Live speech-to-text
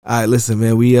All right, listen,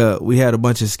 man. We had a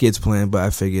bunch of skits planned, but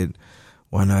I figured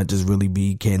why not just really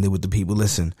be candid with the people.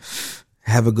 Listen,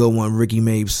 have a good one, Ricky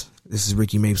Mapes. This is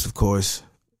Ricky Mapes, of course.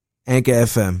 Anchor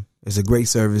FM is a great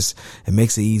service. It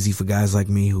makes it easy for guys like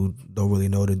me who don't really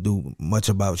know to do much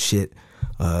about shit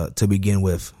to begin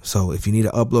with. So if you need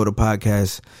to upload a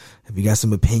podcast, if you got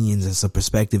some opinions and some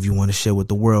perspective you want to share with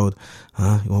the world, you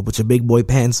want to put your big boy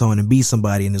pants on and be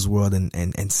somebody in this world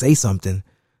and say something,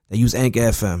 then use Anchor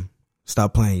FM.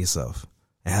 Stop playing yourself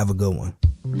and have a good one.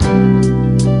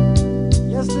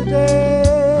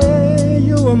 Yesterday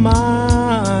you were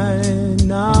mine,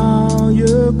 now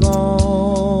you're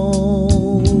gone.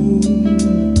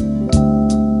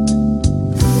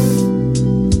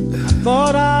 I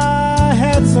thought I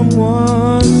had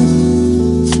someone,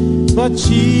 but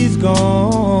she's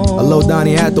gone. Hello,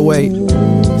 Donnie Hathaway.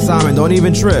 Simon, don't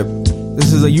even trip.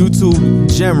 This is a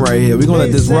YouTube gem right here. We're gonna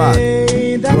let this rock.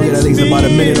 We're gonna get at least about a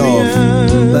minute off.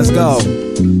 Let's go.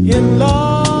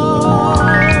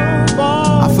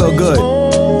 I feel good.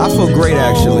 I feel great,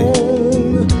 actually.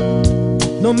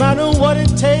 No matter what it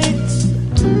takes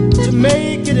to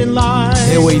make it in life.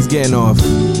 Here where he's getting off.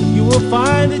 You will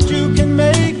find that you can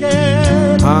make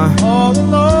it all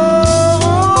alone.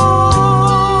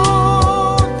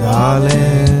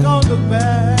 Darling. Don't look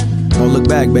back. Don't look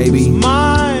back, baby.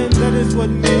 Mine, that is what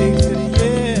makes it,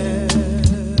 yeah.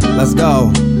 Let's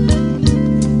go.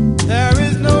 There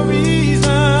is no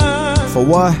reason for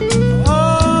what? For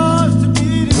us to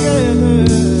be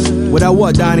together. Without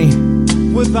what, Donnie?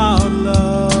 Without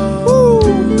love. Woo.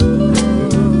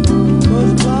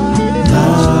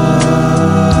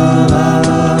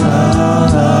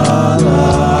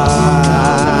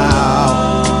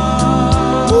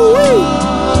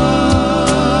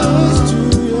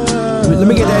 Let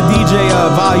me get that DJ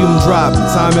volume drop,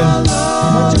 Simon.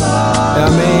 You know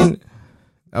what I mean?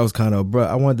 That was kind of, bro.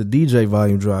 I want the DJ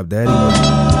volume drop, Daddy.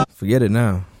 Forget it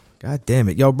now. God damn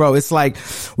it. Yo, bro, it's like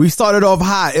we started off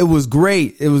hot. It was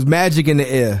great. It was magic in the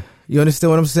air. You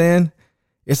understand what I'm saying?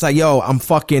 It's like, yo, I'm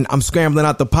scrambling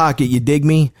out the pocket. You dig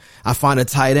me? I find a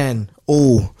tight end.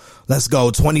 Ooh, let's go.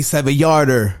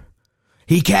 27-yarder.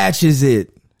 He catches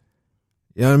it.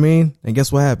 You know what I mean? And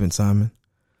guess what happened, Simon?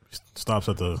 Stops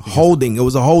at the holding. It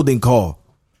was a holding call.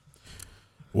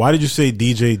 Why did you say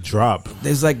DJ drop?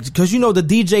 There's like, because you know the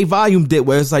DJ volume dip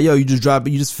where it's like, yo, you just drop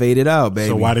it, you just fade it out, baby.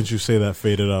 So why didn't you say that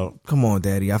faded out? Come on,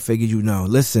 Daddy. I figured you know.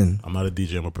 Listen. I'm not a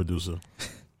DJ, I'm a producer.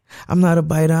 I'm not a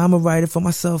biter. I'm a writer for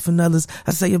myself and others.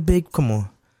 I say a big, come on.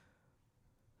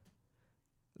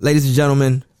 Ladies and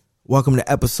gentlemen, welcome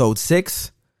to episode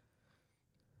 6.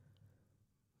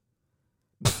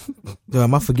 Yo,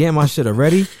 am I forgetting my shit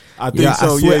already? I think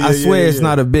so. I swear it's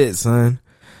not a bit, son.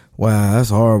 Wow, that's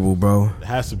horrible, bro. It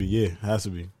has to be, yeah. It has to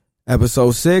be.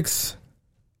 Episode 6.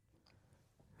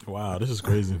 Wow, this is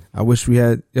crazy. I wish we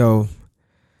had, yo.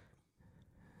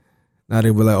 Now they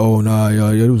were like, oh, nah,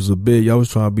 yo, it was a bit. Y'all was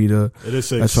trying to be the. It is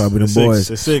 6. That's trying to be the boys.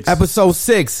 It's 6. Episode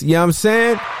 6. You know what I'm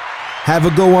saying? Have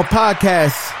a good one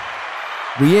podcast.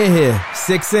 We in here.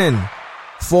 6 in.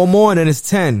 4 more, and then it's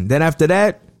 10. Then after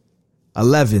that,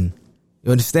 11.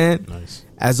 You understand? Nice.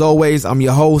 As always, I'm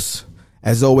your host.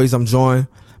 As always, I'm joined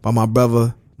by my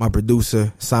brother, my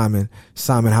producer, Simon.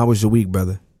 Simon, how was your week,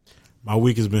 brother? My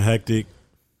week has been hectic.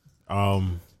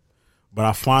 But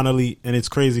I finally, and it's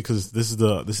crazy because this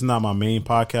is not my main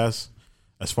podcast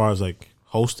as far as like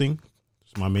hosting.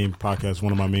 It's my main podcast,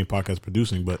 one of my main podcasts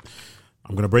producing, but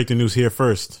I'm going to break the news here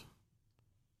first.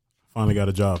 Finally got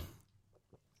a job.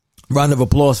 Round of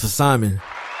applause for Simon.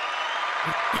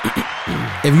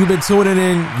 If you've been tuning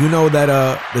in, you know that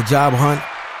the job hunt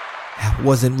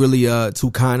wasn't really too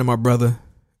kind to my brother,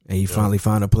 and he finally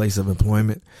found a place of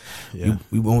employment. Yeah.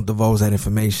 We won't divulge that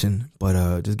information,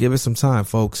 but just give it some time,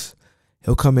 folks.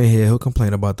 He'll come in here, he'll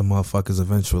complain about the motherfuckers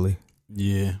eventually.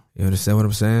 Yeah. You understand what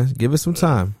I'm saying? Give it some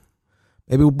time.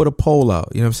 Maybe we'll put a poll out.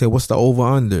 You know what I'm saying? What's the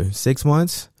over-under? 6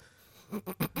 months?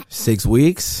 6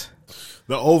 weeks?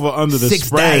 The over-under, the 6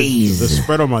 spread. days. The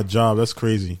spread on my job, that's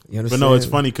crazy. You But no, it's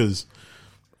funny because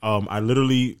I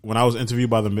literally, when I was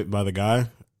interviewed by the guy,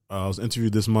 I was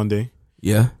interviewed this Monday.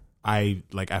 Yeah.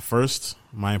 At first,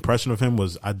 my impression of him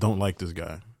was, I don't like this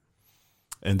guy.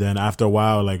 And then after a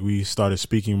while, like, we started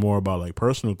speaking more about like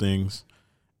personal things,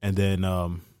 and then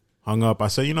hung up. I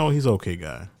said, you know, he's an okay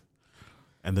guy.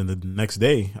 And then the next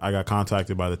day, I got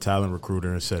contacted by the talent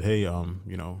recruiter and said, hey,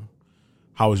 you know,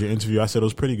 how was your interview? I said it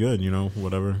was pretty good, you know,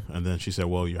 whatever. And then she said,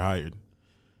 well, you're hired.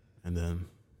 And then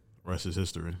rest is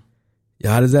history.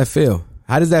 Yeah, how does that feel?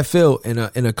 How does that feel in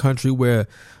a country where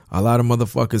a lot of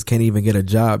motherfuckers can't even get a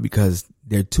job because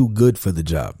they're too good for the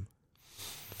job?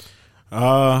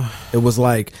 It was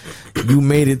like you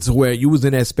made it to where you was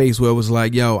in that space where it was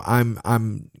like, yo,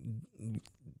 I'm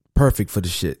perfect for the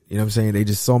shit. You know what I'm saying? They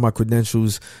just saw my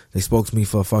credentials. They spoke to me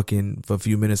for a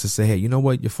few minutes and say, hey, you know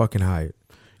what? You're fucking hired.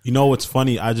 You know what's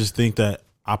funny? I just think that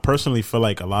I personally feel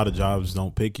like a lot of jobs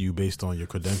don't pick you based on your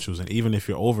credentials, and even if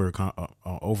you're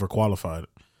overqualified.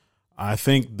 I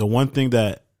think the one thing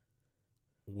that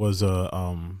was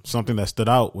something that stood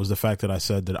out was the fact that I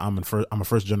said that I'm a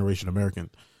first generation American.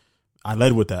 I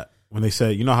led with that when they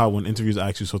said, you know how when interviews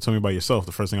ask you, so tell me about yourself.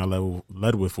 The first thing I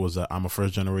led with was that I'm a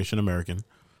first generation American.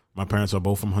 My parents are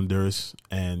both from Honduras,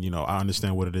 and I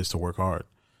understand what it is to work hard.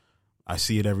 I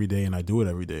see it every day, and I do it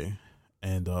every day.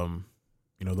 And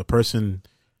the person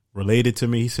related to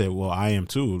me, he said, well, I am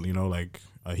too.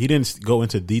 He didn't go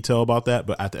into detail about that,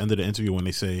 but at the end of the interview, when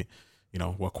they say,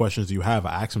 what questions do you have,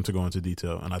 I asked him to go into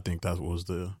detail, and I think that was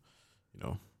the,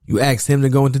 You asked him to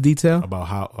go into detail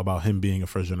about him being a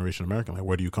first generation American. Like,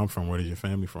 where do you come from? Where is your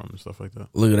family from? And stuff like that.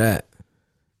 Look at that.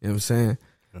 You know what I'm saying?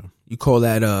 Yeah. You call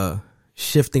that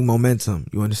shifting momentum.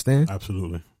 You understand?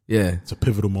 Absolutely. Yeah. It's a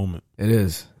pivotal moment. It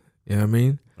is. You know what I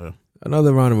mean? Yeah.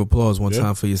 Another round of applause one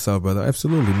time for yourself, brother.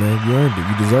 Absolutely, man. You earned it.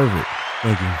 You deserve it.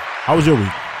 Thank you. How was your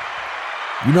week?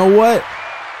 You know what?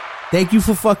 Thank you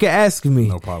for fucking asking me.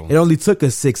 No problem. It only took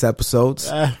us 6 episodes.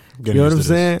 You know what I'm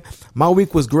saying? My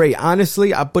week was great.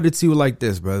 Honestly, I put it to you like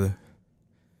this, brother.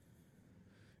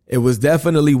 It was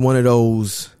definitely one of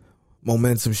those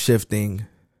momentum shifting.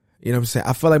 You know what I'm saying?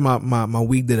 I feel like my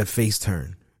week did a face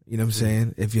turn. You know what I'm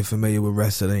saying? If you're familiar with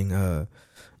wrestling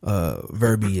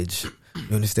verbiage.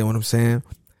 You understand what I'm saying?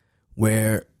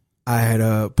 Where I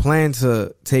had planned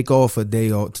to take a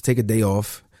day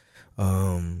off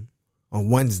on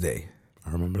Wednesday.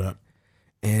 I remember that.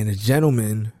 And a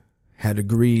gentleman had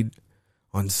agreed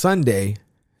on Sunday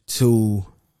to,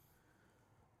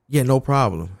 no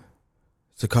problem,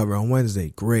 to cover on Wednesday.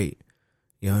 Great.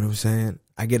 You know what I'm saying?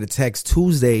 I get a text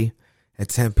Tuesday at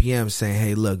 10 p.m. saying,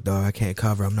 hey, look, dog, I can't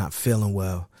cover. I'm not feeling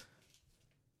well.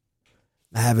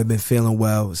 I haven't been feeling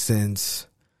well since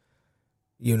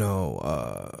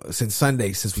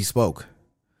Sunday, since we spoke.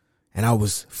 And I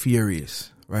was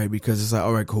furious, right? Because it's like,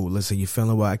 all right, cool. Listen, you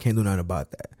feeling well? I can't do nothing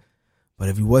about that. But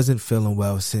if you wasn't feeling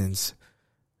well since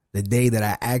the day that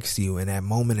I asked you, in that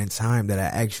moment in time that I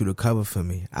asked you to cover for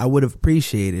me, I would have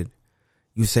appreciated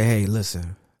you say, hey,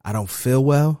 listen, I don't feel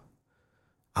well.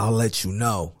 I'll let you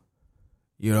know,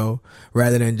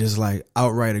 rather than just like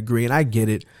outright agree. And I get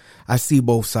it. I see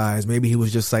both sides. Maybe he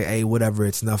was just like, hey, whatever,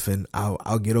 it's nothing.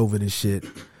 I'll get over this shit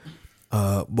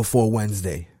before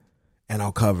Wednesday and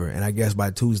I'll cover. And I guess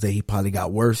by Tuesday he probably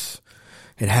got worse.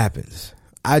 It happens.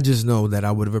 I just know that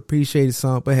I would have appreciated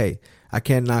something, but hey, I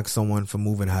can't knock someone for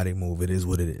moving how they move. It is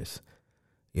what it is.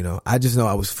 I just know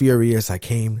I was furious. I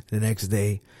came the next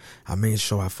day. I made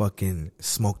sure I fucking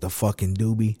smoked a fucking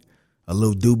doobie, a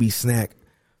little doobie snack.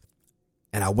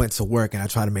 And I went to work and I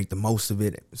tried to make the most of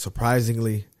it.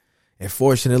 Surprisingly, and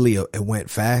fortunately, it went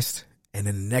fast. And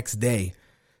then the next day,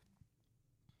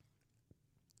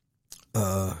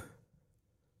 I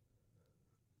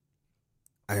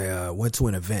went to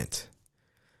an event.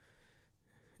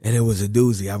 And it was a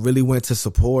doozy. I really went to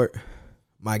support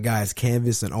my guys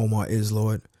Canvas and Omar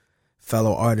Islord,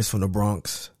 fellow artists from the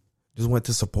Bronx. Just went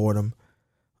to support them.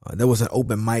 There was an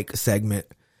open mic segment.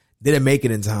 Didn't make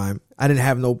it in time. I didn't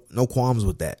have no qualms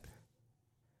with that.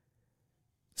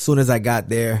 As soon as I got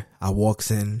there, I walks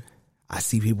in. I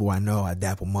see people I know. I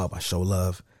dap them up. I show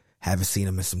love. Haven't seen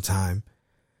them in some time.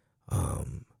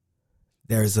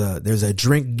 There's a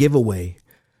drink giveaway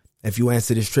if you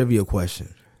answer this trivia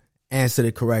question. Answered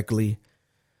it correctly.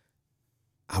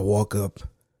 I walk up.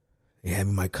 They have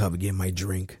me my cup, get my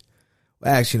drink.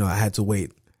 Well, actually, no, I had to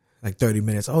wait like 30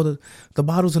 minutes. Oh, the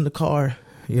bottle's in the car.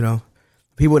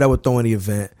 People that were throwing the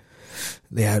event,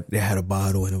 they had a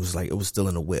bottle and it was still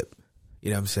in the whip. You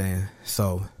know what I'm saying?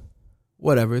 So,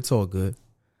 whatever, it's all good.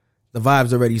 The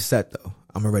vibe's already set though.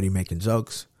 I'm already making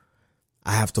jokes.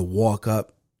 I have to walk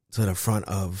up to the front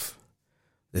of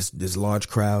this large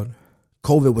crowd.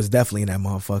 COVID was definitely in that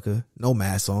motherfucker. No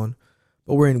mask on,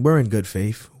 but we're in good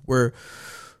faith. We're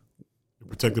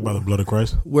protected by the blood of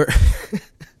Christ.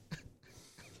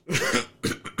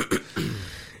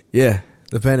 Yeah,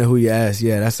 depending on who you ask.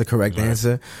 Yeah, that's the correct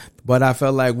answer. But I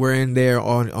felt like we're in there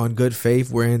on good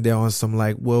faith. We're in there on some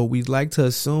we'd like to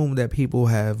assume that people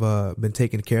have been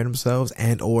taking care of themselves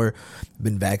and or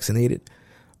been vaccinated,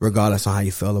 regardless on how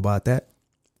you feel about that.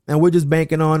 And we're just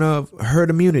banking on herd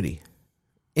immunity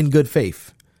in good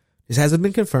faith. This hasn't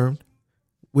been confirmed.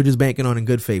 We're just banking on in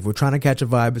good faith. We're trying to catch a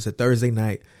vibe. It's a Thursday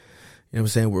night. You know what I'm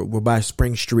saying? We're by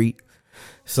Spring Street.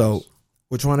 So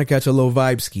we're trying to catch a little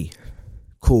vibe ski.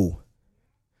 Cool.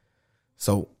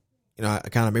 So, you know, I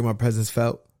kind of made my presence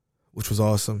felt, which was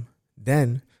awesome.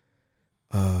 Then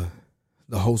the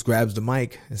host grabs the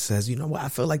mic and says, you know what, I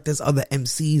feel like there's other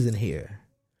MCs in here.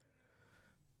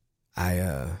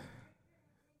 My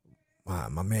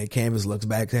man Canvas looks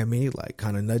back at me, like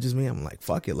kind of nudges me. I'm like,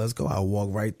 fuck it, let's go. I walk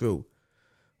right through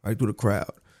the crowd.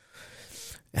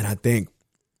 And I think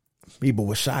people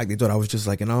were shocked. They thought I was just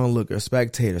like an onlooker, a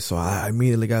spectator. So I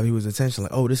immediately got people's attention,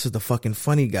 like, oh, this is the fucking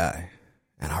funny guy.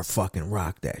 And I fucking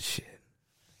rocked that shit.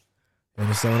 You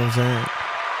understand what I'm saying?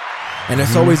 And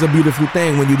it's always a beautiful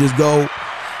thing when you just go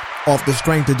off the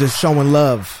strength of just showing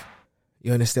love.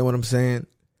 You understand what I'm saying?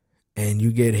 And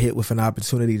you get hit with an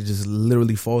opportunity that just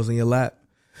literally falls in your lap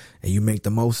and you make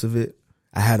the most of it.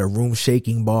 I had a room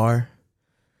shaking bar.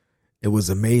 It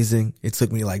was amazing. It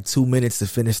took me like 2 minutes to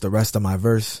finish the rest of my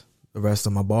verse, the rest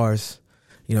of my bars.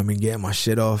 You know what I mean? Getting my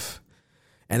shit off.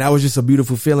 And that was just a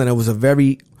beautiful feeling. It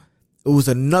was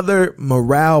another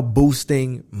morale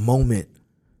boosting moment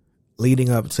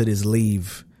leading up to this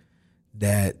leave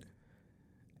that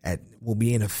will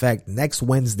be in effect next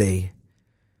Wednesday,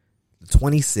 the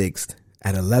 26th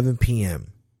at 11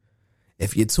 p.m.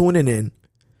 If you're tuning in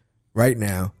right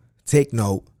now, take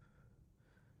note.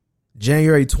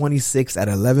 January 26th at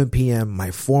 11 p.m., my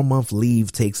 4-month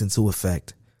leave takes into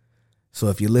effect. So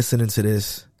if you're listening to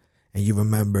this and you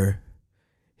remember,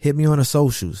 hit me on the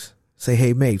socials. Say,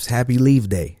 hey, Mapes, happy leave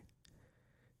day.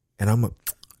 And I'm going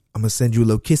to send you a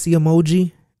little kissy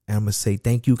emoji, and I'm going to say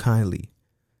thank you kindly.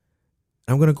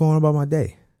 I'm going to go on about my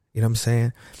day. You know what I'm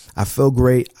saying? I feel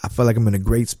great. I feel like I'm in a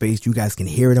great space. You guys can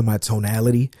hear it in my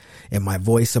tonality, in my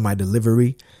voice, in my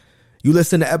delivery. You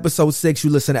listen to episode 6, you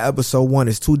listen to episode 1.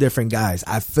 It's two different guys.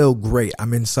 I feel great.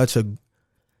 I'm in such a,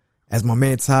 as my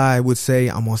man Ty would say,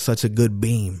 I'm on such a good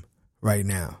beam right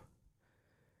now.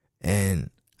 And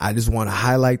I just want to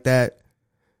highlight that.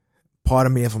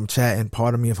 Pardon me if I'm chatting.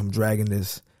 Pardon me if I'm dragging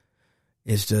this.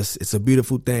 It's a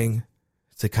beautiful thing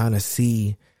to kind of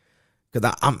see,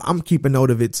 because I'm keeping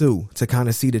note of it too, to kind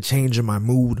of see the change in my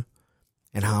mood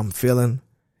and how I'm feeling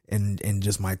and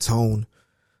just my tone.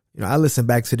 You know, I listen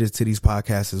back to these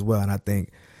podcasts as well, and I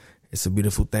think it's a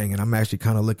beautiful thing. And I'm actually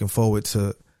kind of looking forward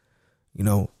to, you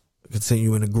know,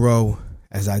 continuing to grow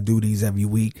as I do these every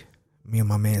week. Me and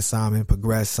my man Simon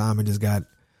progress. Simon just got,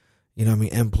 you know what I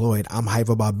mean, employed. I'm hype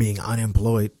about being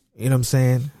unemployed. You know what I'm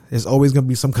saying? There's always going to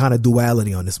be some kind of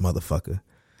duality on this motherfucker.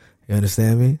 You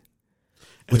understand me?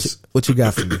 What you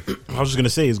got for me? I was just going to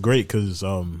say it's great because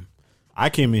I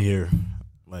came in here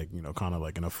like, you know, kind of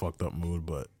like in a fucked up mood,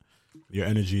 but your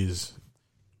energy is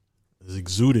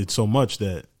exuded so much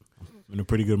that I'm in a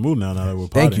pretty good mood now that we're potting.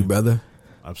 Thank you, brother.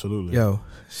 Absolutely. Yo,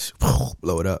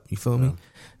 blow it up. You feel me?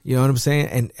 You know what I'm saying?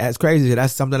 And that's crazy.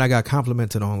 That's something I got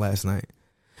complimented on last night.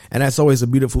 And that's always a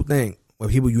beautiful thing when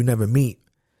people you never meet,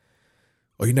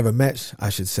 or you never met,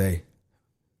 I should say,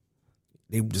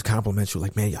 they just compliment you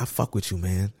like, man, I fuck with you,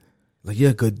 man. Like,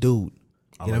 you're a good dude.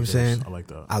 You know what I'm saying? I like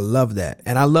that. I love that.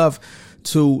 And I love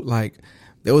to, like,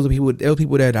 there were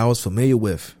people that I was familiar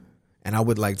with, and I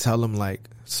would like tell them like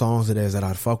songs of theirs that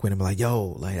I'd fuck with and be like,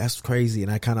 yo, like that's crazy.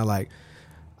 And I kind of like,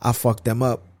 I fucked them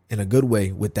up in a good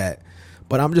way with that.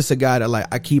 But I'm just a guy that like,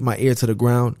 I keep my ear to the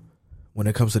ground when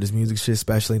it comes to this music shit,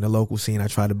 especially in the local scene. I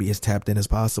try to be as tapped in as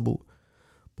possible,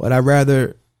 but I'd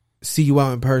rather see you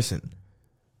out in person,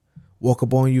 walk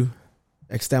up on you,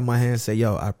 extend my hand, say,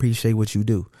 yo, I appreciate what you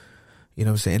do. You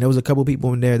know what I'm saying? There was a couple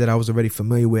people in there that I was already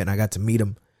familiar with, and I got to meet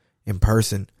them in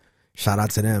person. Shout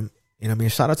out to them. You know what I mean?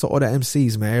 Shout out to all the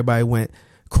MCs, man. Everybody went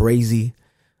crazy.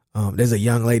 There's a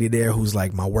young lady there who's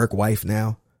like my work wife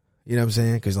now. You know what I'm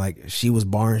saying? Because like she was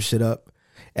barring shit up.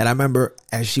 And I remember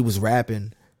as she was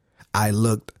rapping, I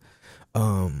looked at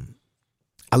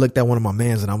one of my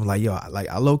mans and I was like, yo,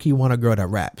 I low key want a girl that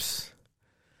raps.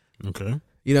 Okay.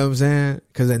 You know what I'm saying?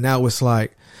 Because then now it's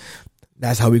like,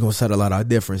 that's how we gonna settle out our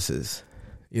differences.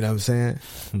 You know what I'm saying?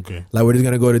 Okay. Like we're just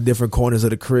gonna go to different corners of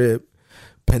the crib,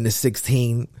 pen the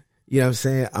 16. You know what I'm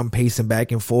saying? I'm pacing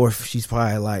back and forth. She's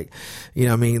probably like, you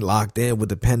know what I mean, locked in with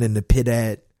the pen and the pit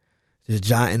at, just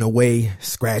jotting away,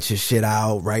 scratching shit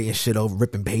out, writing shit over,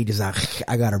 ripping pages out.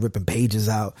 I got her ripping pages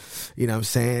out. You know what I'm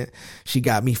saying? She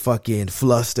got me fucking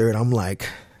flustered. I'm like,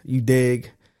 you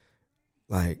dig?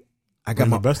 Like, I got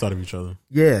my best out of each other.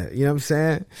 Yeah, you know what I'm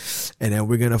saying? And then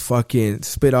we're gonna fucking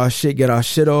spit our shit, get our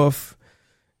shit off,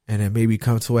 and then maybe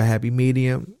come to a happy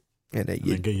medium. And then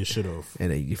get your shit off.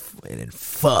 And then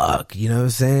fuck, you know what I'm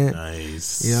saying?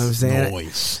 Nice. You know what I'm saying?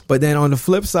 Nice. But then on the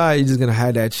flip side, you're just gonna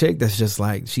have that chick that's just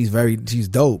like, she's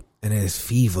dope. And then it's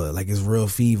fever, like it's real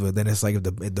fever. Then it's like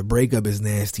if the breakup is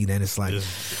nasty, then it's like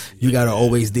you gotta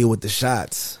always deal with the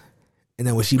shots. And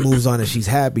then when she moves on and she's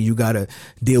happy, you gotta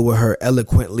deal with her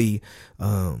eloquently,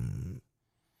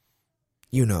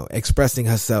 expressing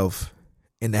herself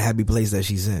in the happy place that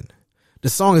she's in. The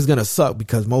song is gonna suck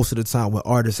because most of the time when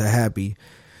artists are happy,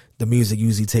 the music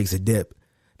usually takes a dip.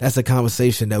 That's a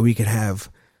conversation that we can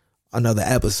have another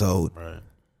episode. Right.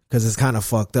 Cause it's kind of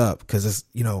fucked up. Cause it's,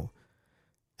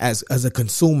 as a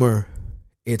consumer,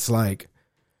 it's like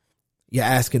you're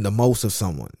asking the most of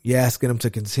someone. You're asking them to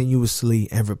continuously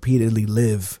and repeatedly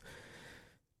live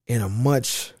in a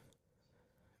much,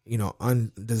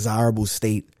 undesirable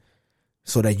state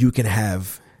so that you can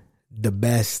have the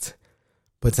best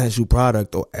potential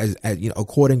product, or as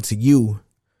according to you,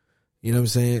 you know what I'm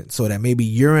saying? So that maybe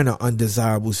you're in an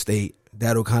undesirable state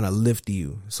that'll kind of lift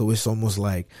you. So it's almost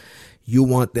like you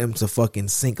want them to fucking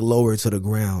sink lower to the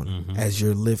ground as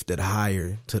you're lifted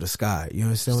higher to the sky. You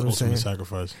understand what I'm saying?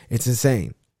 Sacrifice. It's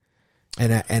insane.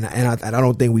 And I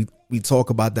don't think we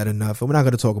talk about that enough. And we're not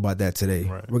going to talk about that today.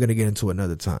 Right. We're going to get into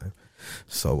another time.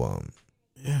 So,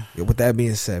 yeah. With that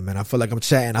being said, man, I feel like I'm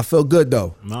chatting. I feel good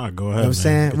though. Nah, go ahead. You know what I'm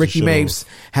saying? Get Ricky your shit Mapes,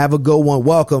 have a good one.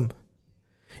 Welcome.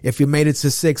 If you made it to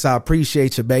 6, I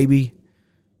appreciate you, baby.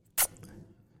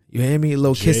 You hear me? A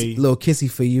little kissy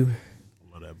for you.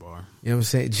 Love that bar. You know what I'm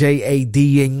saying? JAD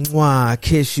and mwah, I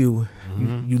kiss you.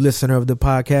 You listener of the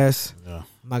podcast. Yeah.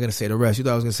 I'm not gonna say the rest. You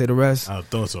thought I was gonna say the rest? I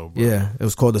thought so, bro. Yeah, it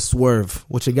was called The Swerve.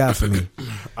 What you got for me?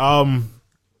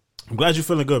 I'm glad you're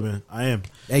feeling good, man. I am.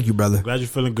 Thank you, brother. Glad you're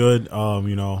feeling good.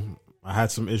 I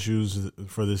had some issues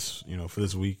for this, for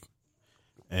this week.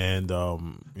 And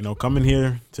coming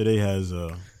here today has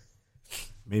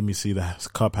made me see the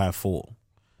cup half full.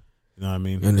 You know what I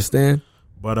mean? You understand?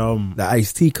 But the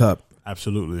iced tea cup.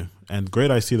 Absolutely. And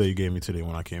great iced tea that you gave me today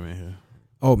when I came in here.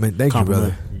 Oh man, thank you,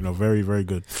 brother. Very, very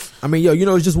good. I mean,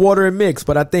 it's just water and mix,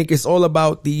 but I think it's all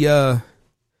about the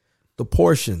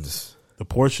portions. The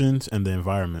portions and the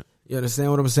environment. You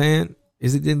understand what I'm saying?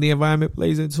 Is it in the environment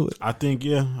plays into it? I think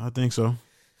so.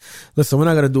 Listen, we're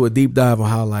not gonna do a deep dive on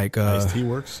how iced tea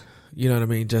works. You know what I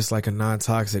mean? Just like a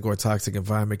non-toxic or toxic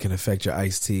environment can affect your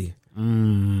iced tea. You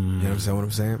know what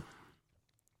I'm saying?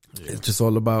 Yeah. It's just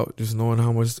all about just knowing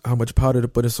how much powder to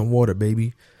put in some water,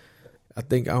 baby. I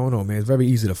don't know, man. It's very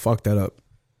easy to fuck that up.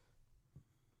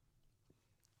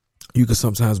 You could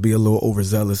sometimes be a little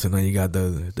overzealous, and then you got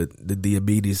the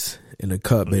diabetes in the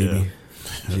cup, baby.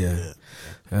 Yeah.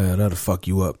 That'll fuck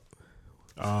you up.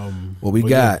 What we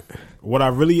got? Yeah, what I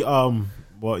really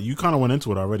well, you kind of went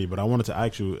into it already, but I wanted to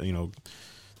ask you, to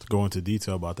go into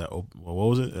detail about that. What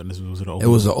was it? And it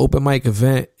was an open mic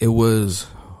event. It was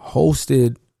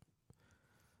hosted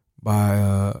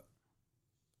by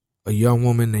a young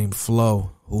woman named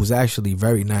Flo, who's actually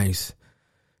very nice.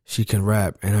 She can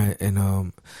rap,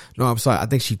 no, I'm sorry. I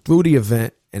think she threw the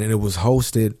event, and then it was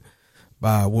hosted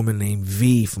by a woman named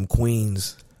V from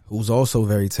Queens, who's also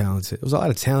very talented. There was a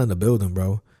lot of talent in the building,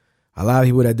 bro. A lot of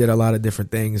people that did a lot of different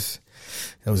things.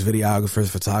 There was videographers,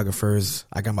 photographers.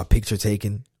 I got my picture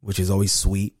taken, which is always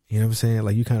sweet. You know what I'm saying?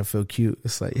 Like, you kind of feel cute.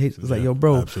 It's like, hey, like, yo,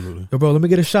 bro, absolutely. Yo, bro, let me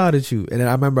get a shot at you. And then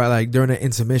I remember, during the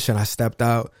intermission, I stepped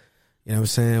out. You know what I'm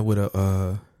saying? With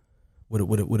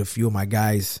a few of my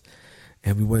guys,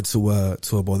 and we went to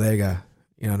a bodega.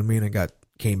 You know what I mean? And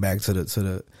came back to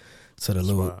the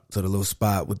little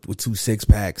spot with 2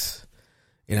 6-packs.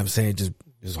 You know what I'm saying?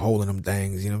 Just holding them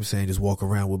things, you know what I'm saying? Just walk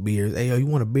around with beers. Hey, yo, you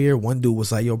want a beer? One dude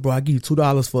was like, yo, bro, I give you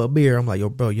 $2 for a beer. I'm like, yo,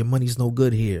 bro, your money's no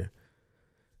good here.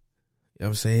 You know what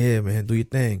I'm saying? Yeah, man, do your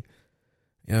thing.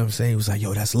 You know what I'm saying? He was like,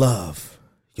 yo, that's love.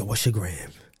 Yo, what's your gram?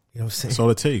 You know what I'm saying? That's all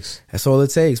it takes. That's all it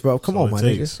takes, bro. Come on, my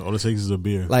nigga. All it takes is a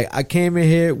beer. Like, I came in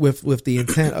here with the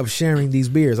intent of sharing these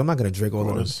beers. I'm not going to drink all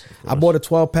of them. I bought a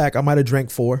 12-pack. I might have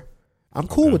drank 4. I'm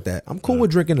cool with that. I'm cool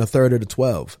with drinking a third of the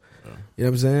 12. Yeah. You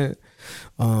know what I'm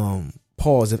saying?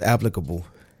 Pause if applicable.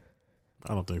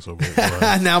 I don't think so. Bro.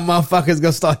 Now motherfuckers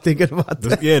gonna start thinking about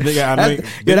that. Yeah, nigga. I mean,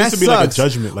 there needs to be like a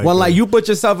judgment. When like you put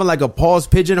yourself in like a pause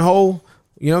pigeonhole,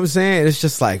 you know what I'm saying? It's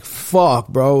just like fuck,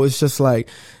 bro. It's just like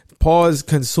pause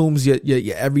consumes your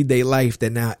everyday life. That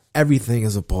now everything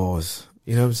is a pause.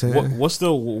 You know what I'm saying?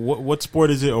 What sport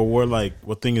is it, or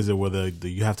what thing is it where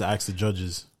you have to ask the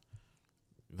judges?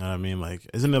 You know what I mean? Like,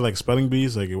 isn't it like spelling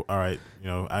bees? Like, all right,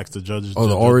 ask the judges. Oh,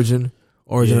 the origin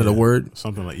of the word,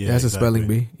 something like that's exactly. A spelling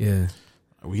bee. Yeah,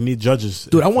 we need judges,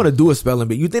 dude. I want to do a spelling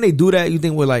bee. You think they do that? You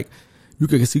think we're like you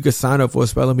could sign up for a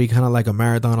spelling bee, kind of like a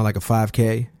marathon or like a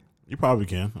 5K? You probably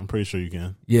can. I'm pretty sure you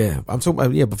can. Yeah, I'm talking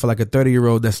about but for like a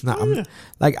 30-year-old, that's not. I'm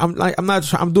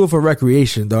doing it for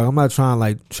recreation, dog. I'm not trying to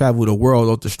like travel the world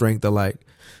off the strength of like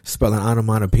spelling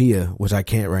onomatopoeia, which I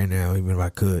can't right now, even if I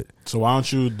could. So why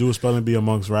don't you do a spelling bee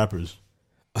amongst rappers?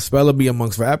 A spelling bee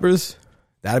amongst rappers?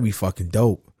 That'd be fucking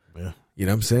dope. Yeah. You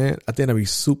know what I'm saying? I think that'd be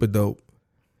super dope.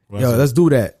 Well, Yo, let's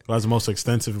do that. That's the most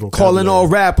extensive vocabulary. Calling all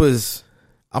rappers.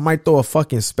 I might throw a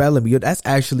fucking spelling bee. That's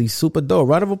actually super dope.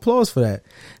 Round of applause for that.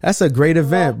 That's a great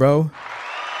event, bro.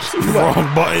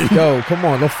 Wrong button. Yo, come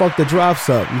on. Don't fuck the drops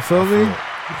up. You feel me?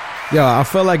 Yo, I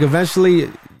feel like eventually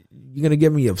you're going to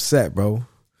get me upset, bro.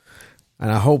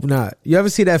 And I hope not. You ever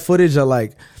see that footage of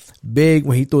like Big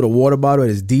when he threw the water bottle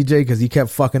at his DJ because he kept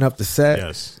fucking up the set?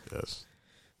 Yes.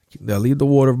 Now leave the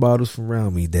water bottles from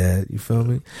around me, Dad. You feel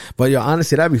me? But yo,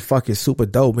 honestly, that'd be fucking super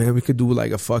dope, man. We could do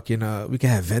like a fucking we can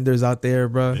have vendors out there,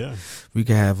 bro. Yeah. We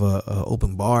can have a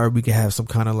open bar. We can have some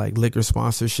kind of like liquor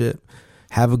sponsorship.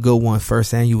 Have a good one.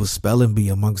 First annual spelling bee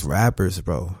amongst rappers,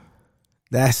 bro.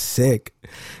 That's sick.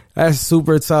 That's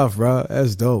super tough, bro.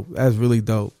 That's dope. That's really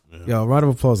dope. Yeah. Yo, round of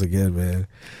applause again, man.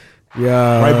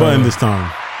 Yeah. Right button this time.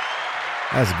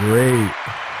 That's great.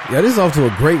 Yeah, this is off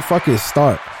to a great fucking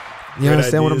start. You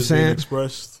understand what I'm saying?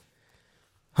 Expressed.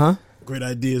 Huh? Great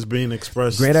ideas being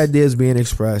expressed. Great ideas being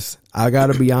expressed. I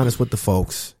gotta be honest with the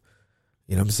folks.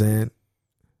 You know what I'm saying?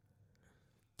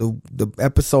 The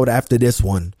episode after this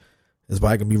one is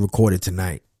probably gonna be recorded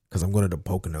tonight because I'm going to the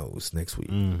Poconos next week.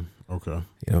 Okay. You know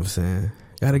what I'm saying?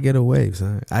 Gotta get away,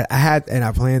 son.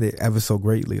 I planned it ever so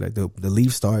greatly. Like the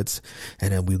leave starts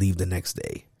and then we leave the next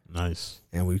day. Nice.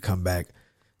 And we come back.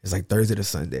 It's like Thursday to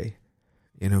Sunday.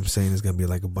 You know what I'm saying? There's going to be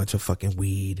like a bunch of fucking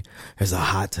weed. There's a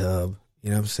hot tub.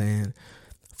 You know what I'm saying?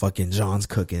 Fucking John's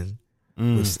cooking.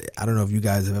 Which I don't know if you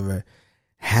guys have ever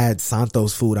had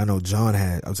Santos food. I know John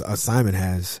had. Simon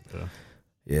has.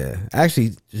 Yeah.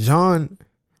 Actually, John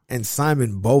and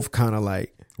Simon both kind of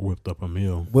like whipped up a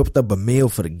meal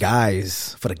for the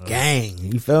guys, for the gang.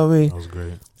 You feel me? That was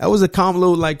great. That was a calm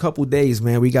little like couple days,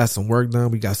 man. We got some work done.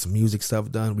 We got some music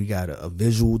stuff done. We got a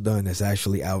visual done that's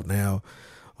actually out now.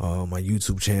 My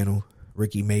YouTube channel,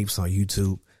 Ricky Mapes on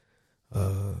YouTube.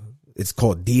 It's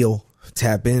called Deal.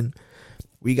 Tap in.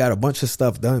 We got a bunch of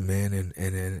stuff done, man.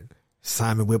 And then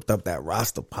Simon whipped up that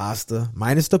Rasta pasta,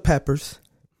 minus the peppers.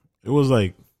 It was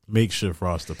like makeshift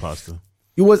Rasta pasta.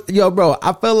 It was, yo, bro.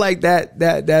 I felt like that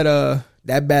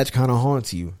batch kind of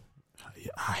haunts you.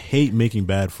 I hate making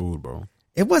bad food, bro.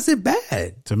 It wasn't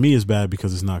bad. To me, it's bad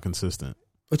because it's not consistent.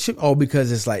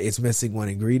 Because it's like it's missing one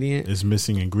ingredient. It's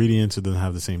missing ingredients. It doesn't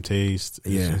have the same taste.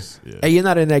 It's yeah. And you're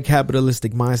not in that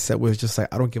capitalistic mindset where it's just like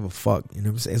I don't give a fuck. You know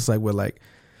what I'm saying? It's like we're like,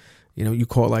 you know, you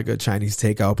call like a Chinese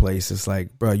takeout place. It's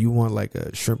like, bro, you want like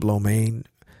a shrimp lo mein,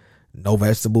 no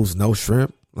vegetables, no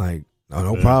shrimp. Like,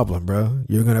 no problem, bro.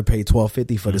 You're gonna pay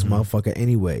 $12.50 for this motherfucker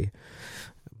anyway.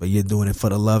 But you're doing it for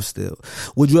the love still.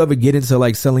 Would you ever get into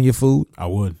like selling your food? I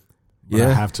would. But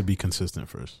I have to be consistent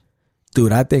first.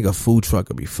 Dude, I think a food truck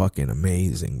would be fucking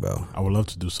amazing, bro. I would love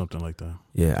to do something like that.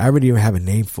 Yeah, I already even have a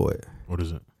name for it. What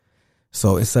is it?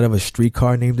 So instead of a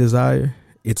streetcar named Desire,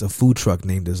 it's a food truck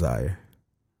named Desire.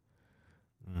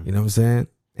 You know what I'm saying?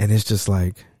 And it's just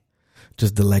like,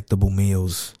 just delectable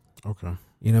meals. Okay.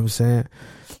 You know what I'm saying?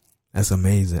 That's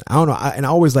amazing. I don't know. I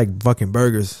always like fucking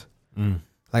burgers.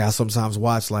 Like I sometimes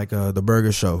watch like the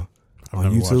burger show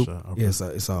on YouTube. Okay.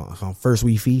 Yeah, it's on First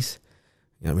We Feast.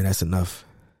 You know what I mean? That's enough.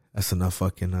 That's enough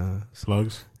fucking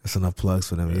plugs. That's enough plugs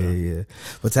for them. Yeah.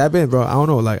 But tap in, bro. I don't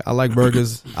know. Like I like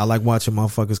burgers. I like watching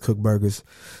motherfuckers cook burgers.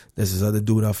 There's this other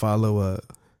dude I follow,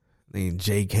 named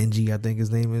Jay Kenji, I think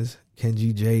his name is.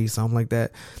 Kenji J, something like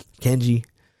that. Kenji.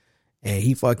 And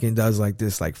he fucking does like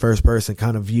this like first person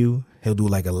kind of view. He'll do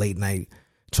like a late night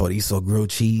chorizo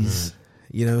grilled cheese.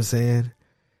 You know what I'm saying?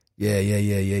 Yeah.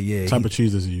 What type of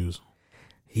cheese does he use?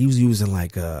 He was using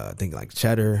like I think like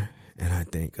cheddar, and I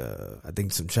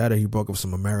think some cheddar. He broke up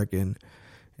some American,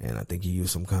 and I think he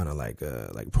used some kind of like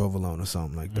provolone or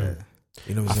something like that.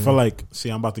 You know what I'm saying? I feel like,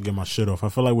 I'm about to get my shit off. I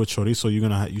feel like with chorizo,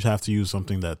 you have to use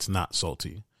something that's not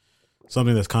salty,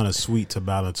 something that's kind of sweet to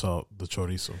balance out the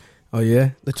chorizo. Oh yeah,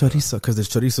 the chorizo, because the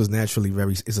chorizo is naturally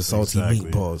it's a salty meat.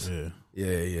 Pause.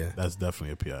 Yeah. That's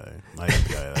definitely a PIA. Not a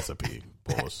PIA. That's a P.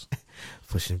 Pause.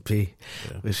 Pushin P.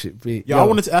 Pushin P. Yo, I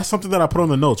wanted to ask something that I put on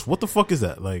the notes. What the fuck is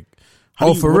that? Like,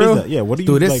 for real? Is that? Yeah. What do you?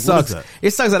 Dude, this like, sucks. What is that?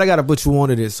 It sucks that I gotta put you on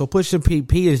to this. So Pushin P.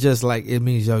 P is just like it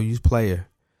means you player,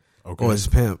 or it's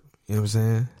pimp. You know what I'm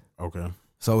saying? Okay.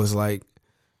 So it's like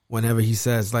whenever he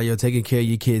says like you're taking care of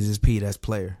your kids is P. That's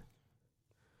player.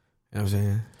 You know what I'm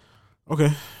saying?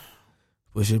 Okay.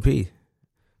 Pushin P.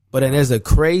 But then there's a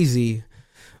crazy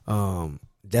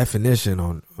definition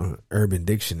on Urban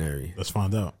Dictionary. Let's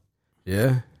find out.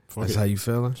 Yeah? That's how you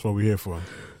feeling? That's what we're here for.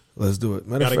 Let's do it.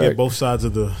 Gotta get both sides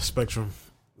of the spectrum.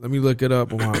 Let me look it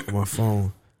up on my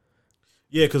phone.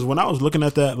 Yeah, because when I was looking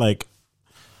at that, like,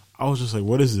 I was just like,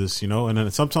 what is this, you know? And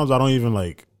then sometimes I don't even,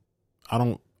 like, I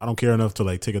don't care enough to,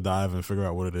 like, take a dive and figure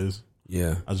out what it is.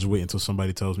 Yeah. I just wait until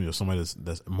somebody tells me, or somebody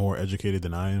that's more educated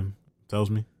than I am tells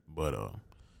me. But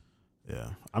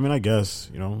yeah, I mean, I guess,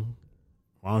 you know,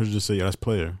 why don't you just say, yeah, that's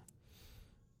player?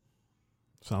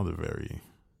 Sounded that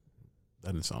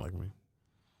didn't sound like me.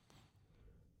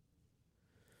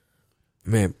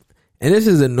 Man, and this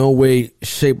is in no way,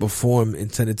 shape, or form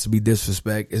intended to be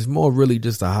disrespect. It's more really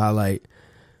just to highlight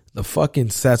the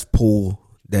fucking cesspool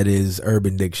that is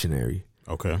Urban Dictionary.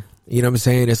 Okay. You know what I'm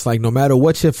saying? It's like no matter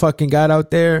what you fucking got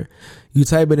out there, you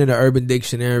type it in the Urban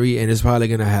Dictionary and it's probably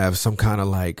going to have some kind of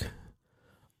like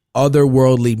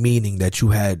otherworldly meaning that you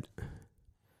had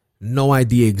no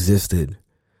idea existed,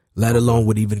 let alone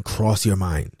would even cross your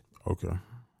mind. Okay.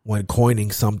 When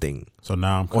coining something. So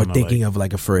now I'm or thinking of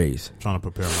like a phrase. Trying to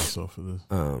prepare myself for this.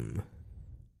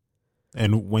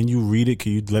 And when you read it,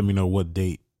 can you let me know what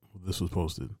date this was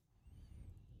posted?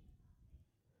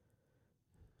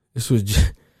 This was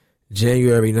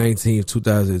January 19th,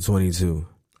 2022.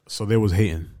 So there was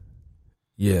hating.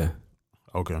 Yeah.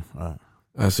 Okay. All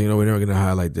right. So you know we're never gonna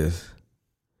highlight this.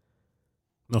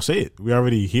 No, say it. We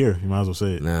already here. You might as well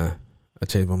say it. Nah, I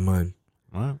changed my mind.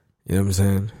 All right. You know what I'm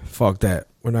saying? Fuck that.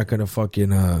 We're not gonna fucking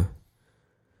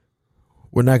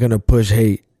we're not gonna push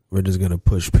hate. We're just gonna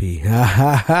push P.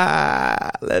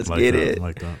 Let's like get that, it.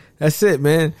 like that. That's it,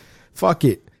 man. Fuck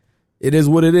it. It is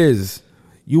what it is.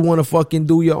 You want to fucking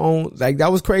do your own. Like,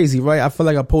 that was crazy, right? I feel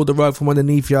like I pulled the rug from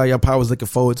underneath y'all. Y'all probably was looking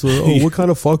forward to it. Oh, what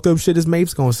kind of fucked up shit is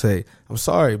Mapes gonna say? I'm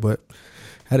sorry, but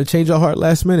had to change your heart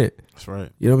last minute. That's right.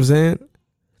 You know what I'm saying?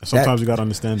 Sometimes you gotta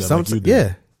understand that. Like you do.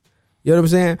 Yeah. You know what I'm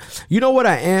saying? You know what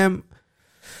I am?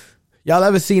 Y'all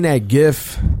ever seen that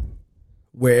GIF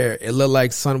where it looked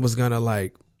like son was gonna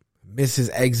like miss his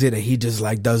exit and he just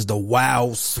like does the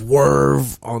wow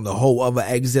swerve on the whole other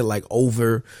exit, like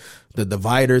over the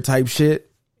divider type shit?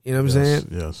 You know what I'm saying?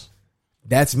 Yes.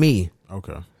 That's me.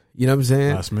 Okay. You know what I'm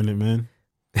saying? Last minute, man.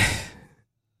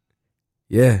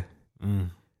 Yeah.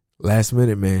 Last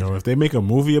minute, man. Yo, if they make a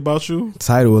movie about you,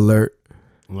 title alert.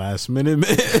 Last minute,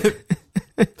 man.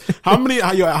 How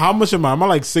much am I? Am I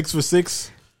like 6 for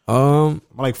 6? Am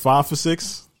I like 5 for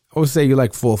 6? I would say you're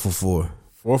like 4 for 4.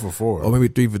 4 for 4. Or maybe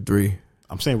 3 for 3.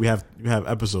 I'm saying we have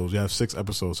episodes. We have 6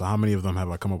 episodes. So how many of them have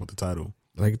I come up with the title?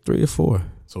 Like 3 or 4.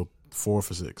 So 4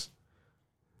 for 6.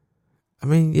 I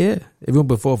mean, yeah. If you can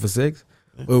put 4 for 6,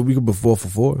 well, we could put 4 for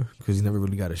 4 because you never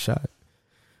really got a shot.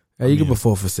 Hey, you can put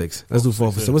 4 for 6. Let's do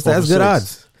 4 for 6. What's that? That's good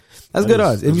odds. That's good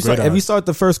odds. If you start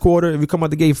the first quarter, if you come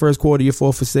out the gate first quarter, you're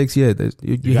 4 for 6. Yeah,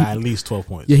 you got at least 12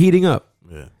 points. You're heating up.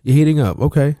 Yeah, you're heating up.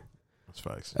 Okay, that's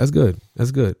facts. That's good. That's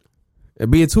good.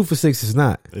 And being 2 for 6 is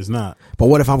not. It's not. But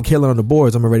what if I'm killing on the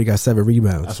boards? I'm already got 7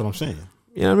 rebounds. That's what I'm saying.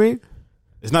 You know what I mean?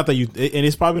 It's not that you, and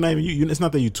it's probably not even you. It's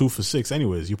not that you 2 for 6.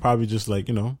 Anyways, you probably just like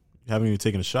you haven't even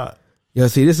taken a shot. Yeah.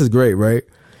 See, this is great, right?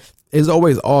 It's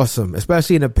always awesome,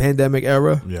 especially in the pandemic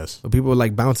era. Yes. When people are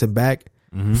like bouncing back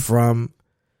from,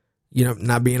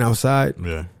 not being outside.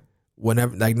 Yeah.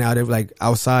 Whenever, like now they're like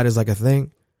outside is like a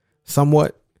thing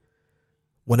somewhat.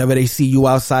 Whenever they see you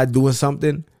outside doing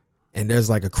something and there's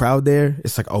like a crowd there,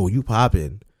 it's like, oh, you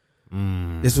popping.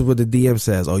 This is what the DM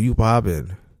says. Oh, you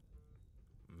popping.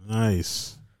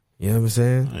 Nice. You know what I'm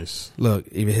saying? Nice. Look,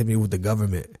 even hit me with the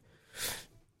government.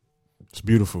 It's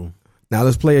beautiful. Now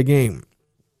let's play a game.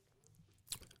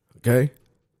 Okay?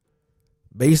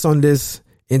 Based on this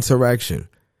interaction,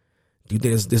 do you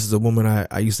think this is a woman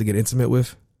I used to get intimate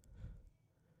with?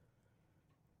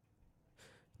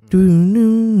 You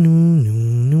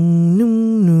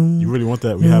really want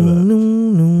that? We have that.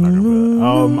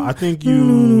 I think you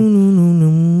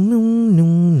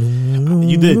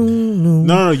did.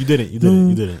 No, you didn't.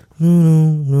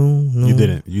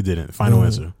 You didn't. Final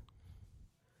answer.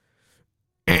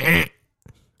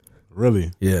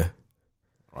 Really? Yeah.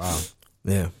 Wow.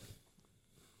 Yeah.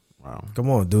 Wow. Come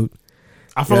on, dude.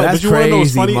 I feel like, but you want to know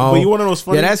what's funny? But you want to know what's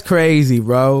funny? Yeah, that's crazy,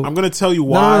 bro. I'm gonna tell you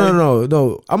why.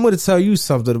 No. I'm gonna tell you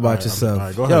something about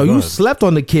yourself. Go ahead, you slept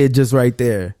on the kid just right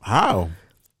there. How?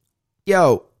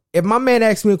 Yo, if my man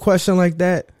asks me a question like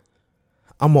that,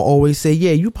 I'm gonna always say,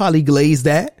 yeah, you probably glazed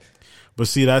that. But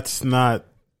see, that's not.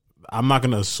 I'm not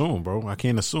gonna assume, bro. I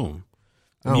can't assume.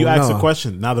 You asked a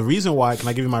question. Now the reason why, can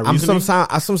I give you my reasoning?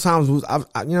 Sometimes, you know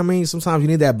what I mean? Sometimes you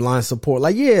need that blind support.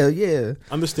 Like, yeah.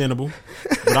 Understandable.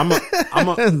 But I'm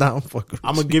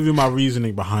gonna give you my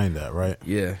reasoning behind that, right?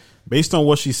 Yeah. Based on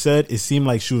what she said, it seemed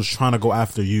like she was trying to go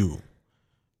after you.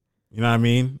 You know what I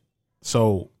mean?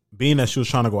 So being that she was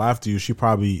trying to go after you, she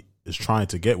probably is trying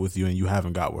to get with you and you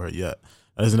haven't got with her yet.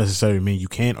 That doesn't necessarily mean you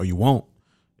can't or you won't.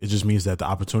 It just means that the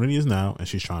opportunity is now and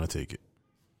she's trying to take it.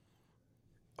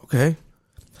 Okay.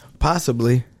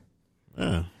 Possibly.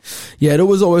 Yeah. Yeah, there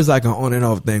was always like an on and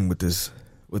off thing with this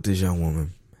with this young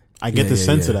woman. I get the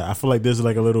sense of that. I feel like there's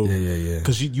like a little,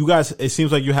 because you guys, it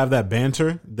seems like you have that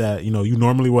banter that you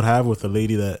normally would have with a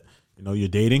lady that you're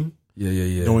dating.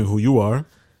 Knowing who you are.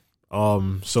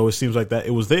 So it seems like that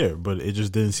it was there, but it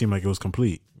just didn't seem like it was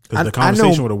complete because the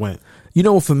conversation would have went.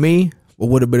 For me, what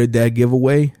would have been a dead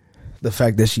giveaway? The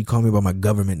fact that she called me by my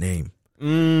government name,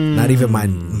 not even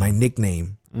my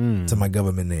nickname to my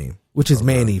government name, which is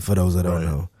Manny for those that don't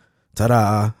know.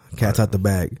 Ta-da, cat's out the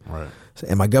bag. Right.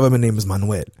 And my government name is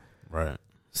Manuel. Right.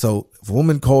 So if a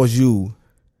woman calls you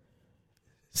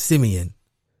Simeon,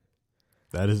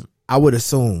 I would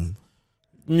assume.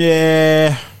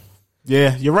 Yeah,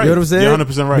 you're right. You know what I'm saying? You're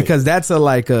 100% right. Because that's you're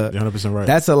 100% right.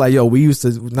 That's we used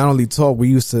to not only talk, we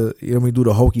used to we do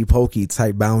the hokey pokey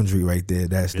type boundary right there.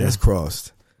 That's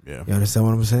crossed. Yeah. You understand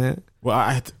what I'm saying?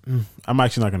 Well, I'm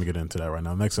actually not going to get into that right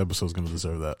now. Next episode is going to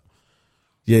deserve that.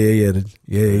 Yeah.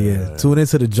 Tune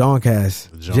into the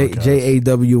Johncast.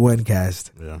 JAWN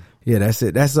cast. Yeah, that's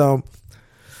it.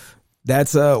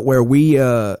 That's where we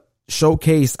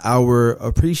showcase our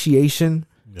appreciation.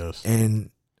 Yes. And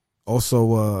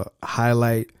also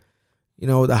highlight,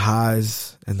 the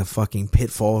highs and the fucking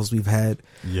pitfalls we've had.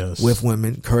 Yes. With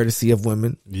women, courtesy of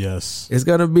women. Yes. It's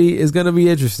gonna be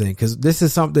interesting because this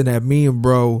is something that me and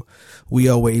bro we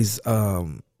always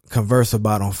converse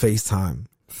about on FaceTime.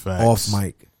 Facts. Off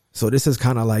mic. So this is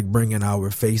kind of like bringing our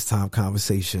FaceTime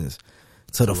conversations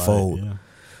to the fold. Yeah.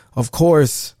 Of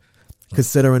course,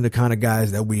 considering the kind of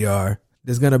guys that we are,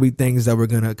 there's going to be things that we're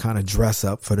going to kind of dress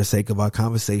up for the sake of our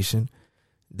conversation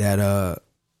that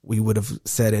we would have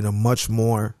said in a much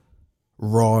more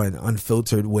raw and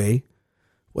unfiltered way.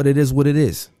 But it is what it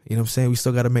is. You know what I'm saying? We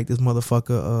still got to make this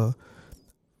motherfucker,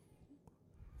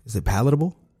 is it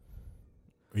palatable?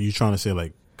 Are you trying to say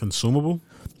like consumable?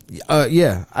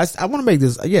 Yeah. I want to make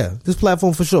this, this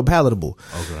platform for sure palatable.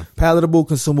 Okay. Palatable,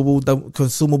 consumable.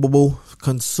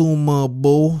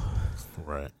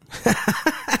 Right.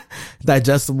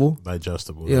 Digestible.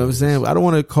 You know what I'm saying? I don't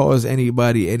want to cause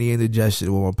anybody any indigestion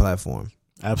on my platform.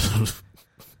 Absolutely.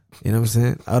 You know what I'm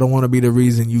saying? I don't want to be the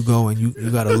reason you go and you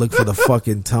got to look for the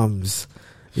fucking Tums.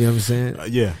 You know what I'm saying?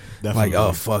 Yeah, definitely. Like,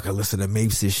 oh, fuck, I listen to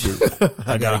Mapes and shit.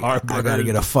 I got a heartburn. I got to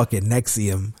get a fucking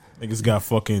Nexium. Niggas got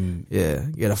fucking... Yeah,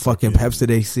 get a fucking Pepsi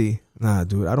AC. Nah,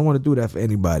 dude, I don't want to do that for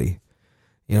anybody.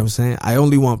 You know what I'm saying? I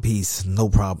only want peace, no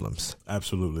problems.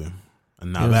 Absolutely.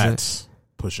 And now that's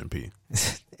Pushin P.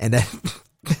 And that...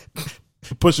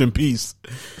 Pushin Peace.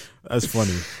 That's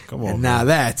funny. Come on. And now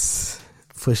that's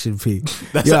Pushin P.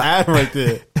 That's an ad right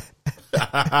there.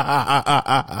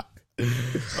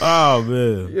 Oh,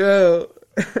 man. Yo.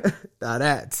 Now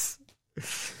that's...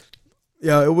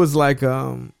 Yo, it was like...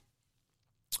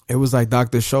 It was like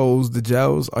Dr. Scholl's, the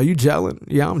gels. Are you gelling?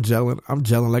 Yeah, I'm gelling. I'm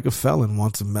gelling like a felon.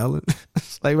 Want some melon?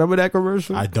 Like, remember that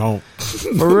commercial? I don't.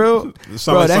 For real?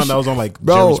 That was on like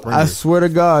Jerry Springer. I swear to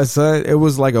God, son. It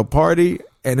was like a party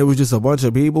and it was just a bunch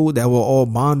of people that were all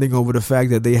bonding over the fact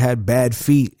that they had bad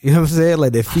feet. You know what I'm saying?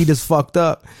 Like their feet is fucked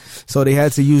up. So they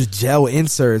had to use gel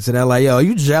inserts and they're like, yo, are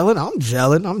you gelling? I'm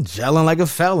gelling like a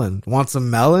felon. Want some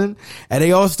melon? And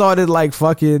they all started like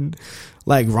fucking...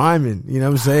 like rhyming, you know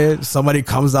what I'm saying? Somebody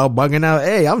comes out bugging out,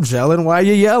 hey, I'm gelling, why are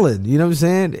you yelling? You know what I'm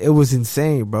saying? It was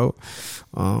insane, bro.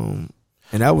 And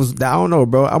that was, I don't know,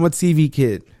 bro. I'm a TV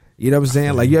kid. You know what I'm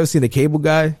saying? Like, you ever seen the Cable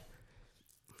Guy?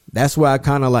 That's where I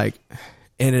kind of like,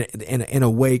 in a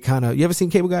way, kind of, you ever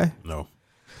seen Cable Guy? No.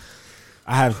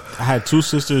 I had two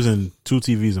sisters and two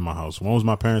TVs in my house. One was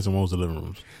my parents and one was the living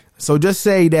rooms. So just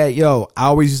say that, yo, I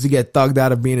always used to get thugged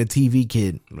out of being a TV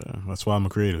kid. Yeah, that's why I'm a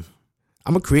creative.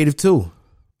 I'm a creative too.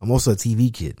 I'm also a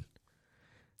TV kid.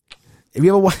 If you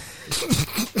ever watch,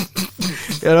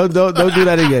 don't do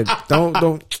that again.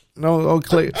 Don't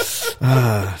click.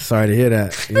 Sorry to hear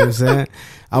that. You know what I'm saying?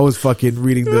 I was fucking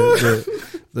reading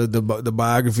the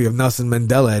biography of Nelson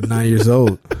Mandela at 9 years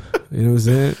old. You know what I'm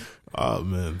saying? Oh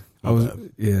man,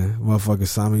 motherfucker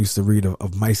Simon used to read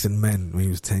of Mice and Men when he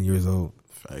was 10 years old.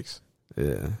 Facts.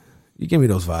 Yeah, you give me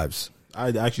those vibes. I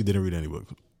actually didn't read any book.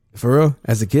 For real?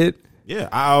 As a kid? Yeah.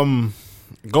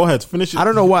 Go ahead, finish it. I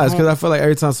don't know why. It's because I feel like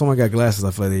every time someone got glasses,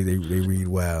 I feel like they read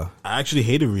well. I actually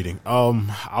hated reading. My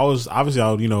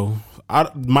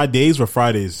days were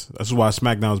Fridays. That's why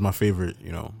SmackDown was my favorite,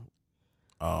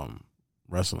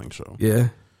 wrestling show. Yeah.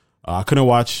 I couldn't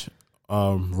watch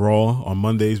Raw on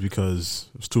Mondays because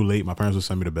it was too late. My parents would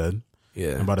send me to bed.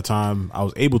 Yeah. And by the time I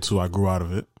was able to, I grew out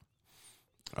of it.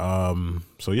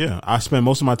 So yeah, I spent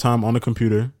most of my time on the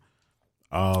computer.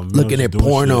 Looking at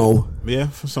porno. Shit. Yeah,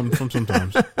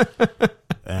 sometimes.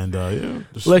 And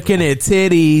just looking at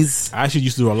titties. I actually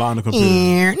used to do a lot on the computer.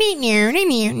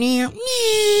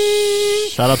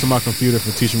 Shout Shout out to my computer for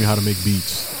teaching me how to make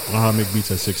beats. I learned how to make beats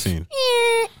at 16.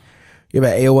 You ever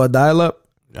had AOL dial-up?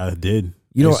 I did.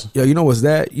 You know, you know what's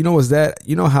that? You know what's that?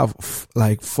 You know how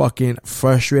like fucking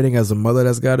frustrating as a mother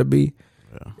that's got to be.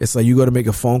 Yeah. It's like you go to make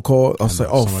a phone call. I'll say,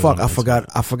 "Oh fuck, I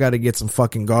forgot to get some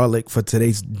fucking garlic for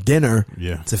today's dinner.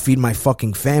 Yeah. To feed my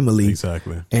fucking family."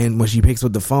 Exactly. And when she picks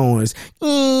up the phone, it's you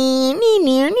know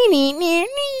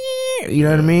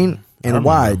what I mean? And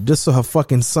why? Just so her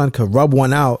fucking son could rub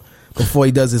one out before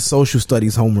he does his social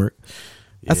studies homework.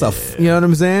 That's you know what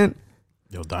I'm saying?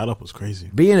 Yo, dial-up was crazy.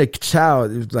 Being a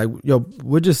child, it's like, yo,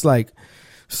 we're just like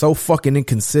so fucking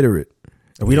inconsiderate.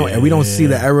 And we don't see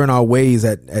the error in our ways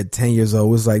at 10 years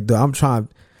old. It's like, dude, I'm trying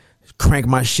to crank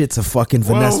my shit to fucking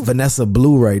Vanessa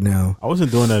Blue right now. I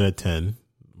wasn't doing that at 10,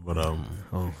 but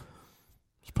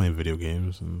just playing video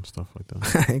games and stuff like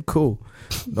that. Cool.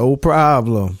 No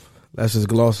problem. Let's just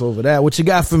gloss over that. What you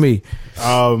got for me?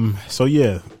 So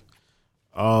yeah.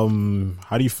 How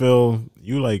do you feel?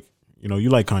 You like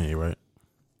Kanye, right?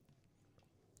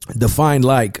 Define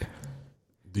like.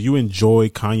 Do you enjoy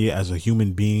Kanye as a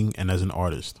human being and as an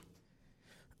artist?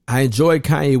 I enjoy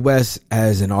Kanye West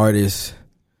as an artist.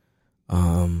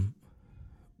 When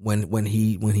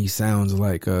he sounds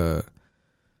like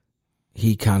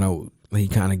he kind of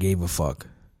gave a fuck.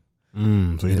 So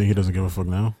you think he doesn't give a fuck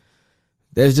now?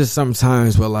 There's just some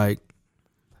times where like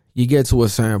you get to a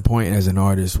certain point as an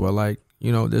artist where like,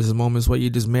 you know, there's moments where you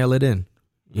just mail it in.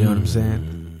 You know what I'm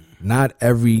saying? Not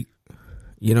every,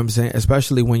 you know what I'm saying?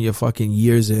 Especially when you're fucking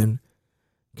years in.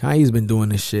 Kanye's been doing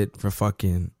this shit for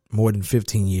fucking more than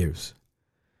 15 years.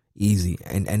 Easy.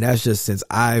 And that's just since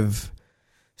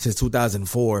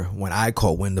 2004 when I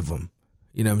caught wind of him.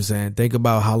 You know what I'm saying? Think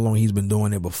about how long he's been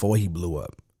doing it before he blew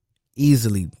up.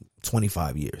 Easily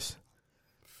 25 years.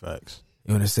 Facts.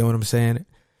 You understand what I'm saying?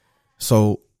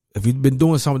 So if you've been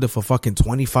doing something for fucking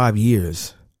 25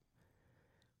 years,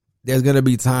 there's going to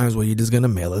be times where you're just going to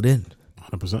mail it in.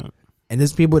 100%. And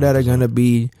there's people that are going to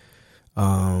be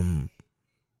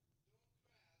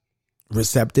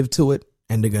receptive to it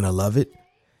and they're going to love it.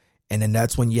 And then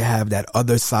that's when you have that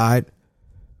other side,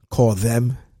 call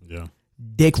them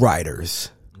dick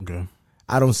riders. Okay.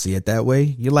 I don't see it that way.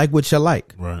 You like what you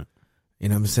like. Right. You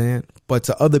know what I'm saying? But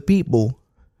to other people,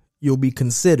 you'll be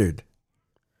considered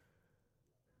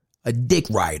a dick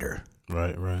rider.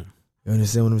 Right. You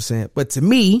understand what I'm saying? But to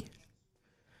me,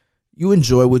 you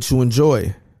enjoy what you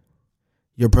enjoy.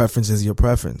 Your preference is your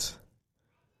preference.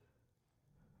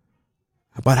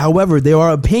 But however, there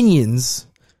are opinions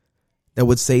that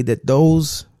would say that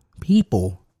those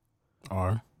people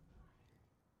are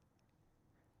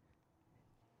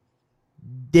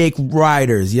dick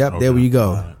riders. Yep, okay. There we go.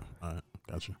 All right.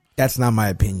 Gotcha. That's not my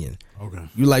opinion. Okay.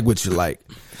 You like what you like.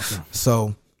 Okay.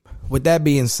 So, with that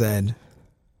being said,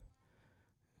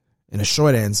 in a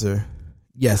short answer,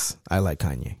 yes, I like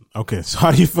Kanye. Okay, so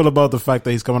how do you feel about the fact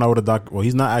that he's coming out with a well,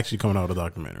 he's not actually coming out with a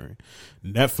documentary.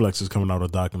 Netflix is coming out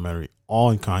with a documentary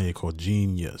on Kanye called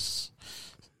Genius.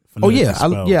 Oh yeah,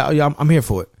 I'm here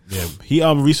for it. Yeah, he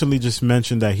recently just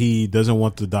mentioned that he doesn't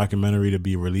want the documentary to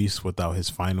be released without his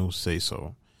final say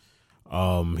so.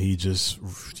 He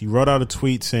wrote out a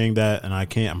tweet saying that, and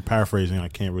I'm paraphrasing, I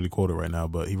can't really quote it right now,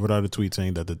 but he wrote out a tweet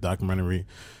saying that the documentary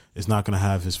is not going to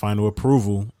have his final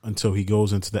approval until he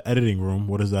goes into the editing room.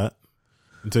 What is that?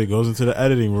 Until he goes into the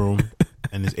editing room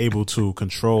and is able to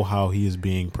control how he is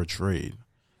being portrayed.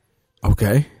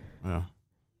 Okay. Yeah.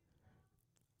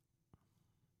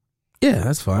 Yeah,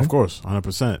 that's fine. Of course,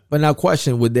 100%. But now,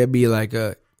 question: would there be like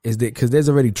because there's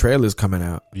already trailers coming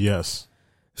out? Yes.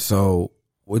 So,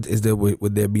 would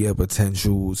there be a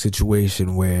potential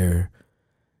situation where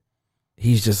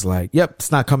he's just like, "Yep,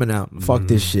 it's not coming out. Fuck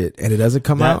this shit," and it doesn't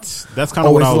come out? That's kind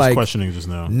of what I was questioning just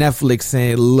now. Netflix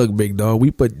saying, "Look, big dog, we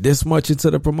put this much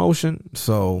into the promotion,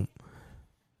 so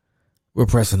we're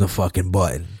pressing the fucking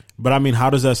button." But I mean, how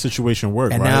does that situation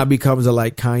work? And now it becomes a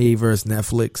like Kanye versus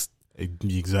Netflix.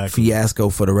 Exactly. Fiasco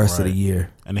for the rest of the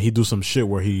year. And then he do some shit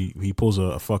where he pulls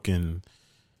a fucking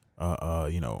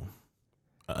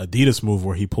Adidas move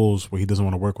where he doesn't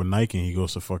want to work with Nike and he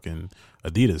goes to fucking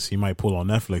Adidas. He might pull on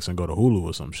Netflix and go to Hulu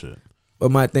or some shit.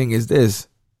 But my thing is this.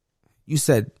 You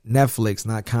said Netflix,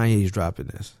 not Kanye's dropping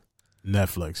this.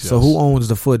 Netflix, yes. So who owns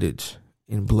the footage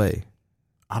in play?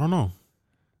 I don't know.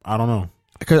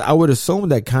 Because I would assume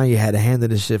that Kanye had a hand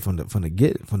in this shit from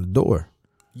the door.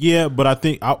 Yeah, but I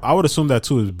think I would assume that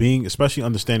too, is being, especially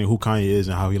understanding who Kanye is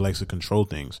and how he likes to control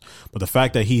things. But the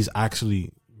fact that he's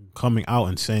actually coming out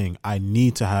and saying, I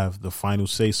need to have the final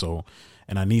say so,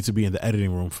 and I need to be in the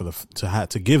editing room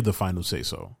to give the final say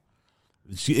so.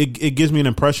 It gives me an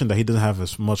impression that he doesn't have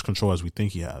as much control as we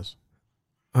think he has.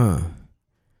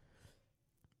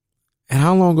 And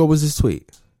how long ago was this tweet?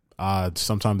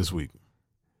 Sometime this week.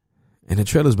 And the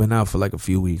trailer's been out for like a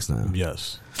few weeks now.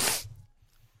 Yes.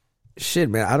 Shit,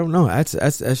 man, I don't know.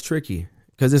 That's tricky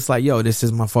because it's like, yo, this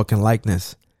is my fucking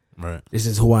likeness. Right. This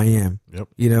is who I am. Yep.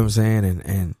 You know what I'm saying?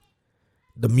 And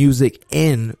the music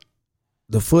and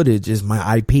the footage is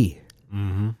my IP.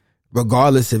 Mm-hmm.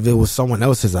 Regardless if it was someone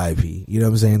else's IP. You know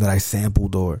what I'm saying? That I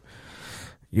sampled or,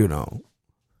 you know,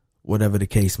 whatever the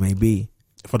case may be.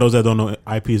 For those that don't know,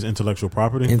 IP is intellectual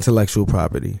property. Intellectual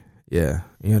property. Yeah.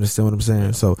 You understand what I'm saying?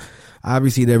 Yeah. So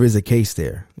obviously there is a case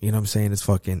there. You know what I'm saying? It's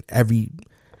fucking every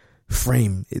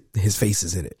frame, his face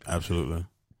is in it. Absolutely.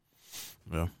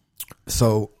 Yeah.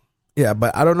 So, yeah,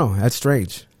 but I don't know. That's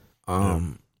strange.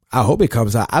 I hope it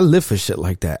comes out. I live for shit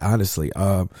like that, honestly.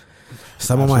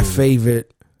 Some of my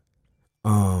favorite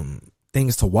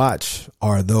things to watch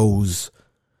are those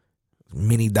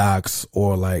mini docs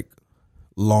or like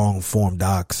long form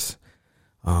docs.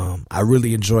 I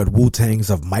really enjoyed Wu-Tang's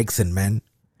of Mics and Men.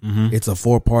 Mm-hmm. It's a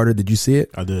 4-parter. Did you see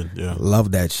it? I did, yeah.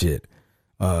 Love that shit.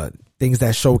 Things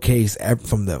that showcase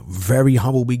from the very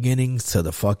humble beginnings to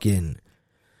the fucking,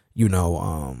 you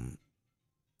know,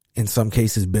 in some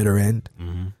cases bitter end.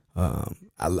 Mm-hmm.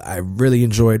 I really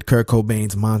enjoyed Kurt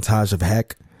Cobain's montage of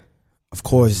Heck. Of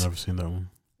course, never seen that one.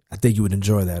 I think you would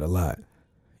enjoy that a lot. You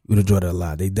would enjoy that a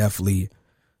lot. They definitely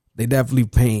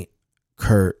paint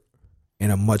Kurt in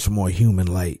a much more human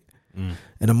light, and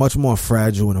a much more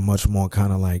fragile and a much more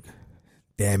kind of like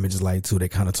damaged light too. They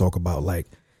kind of talk about like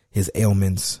his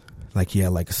ailments, like he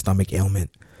had like a stomach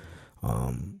ailment.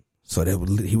 So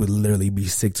he would literally be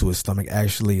sick to his stomach.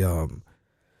 Actually, one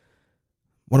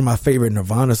of my favorite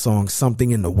Nirvana songs,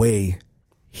 Something in the Way,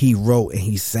 he wrote and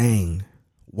he sang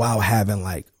while having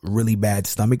like really bad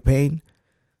stomach pain.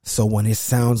 So when it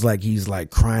sounds like he's like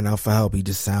crying out for help, he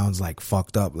just sounds like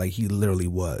fucked up, like he literally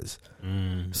was.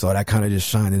 So that kind of just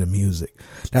shined in the music.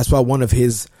 That's why one of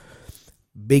his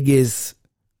biggest,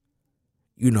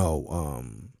 you know,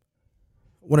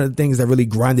 one of the things that really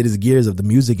grinded his gears of the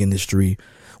music industry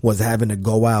was having to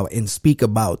go out and speak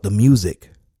about the music.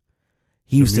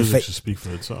 He used to speak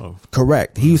for itself.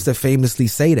 Correct. He used to famously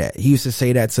say that. He used to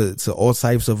say that to all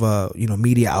types of you know,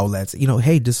 media outlets. You know,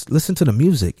 hey, just listen to the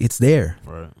music. It's there.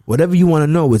 Right. Whatever you want to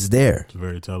know, it's there. It's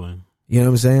very telling. You know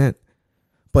what I'm saying?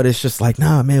 But it's just like,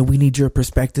 nah, man, we need your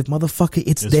perspective, motherfucker.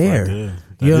 It's there. Right there.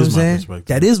 You know what I'm saying?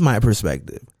 That is my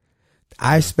perspective.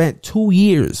 I spent 2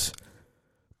 years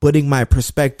putting my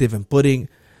perspective and putting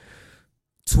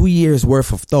 2 years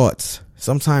worth of thoughts,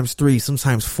 sometimes 3,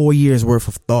 sometimes 4 years worth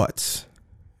of thoughts,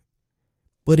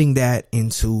 putting that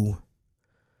into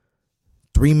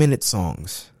 3-minute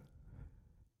songs,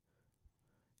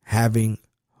 having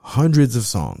hundreds of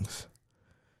songs,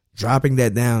 dropping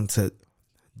that down to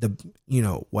the, you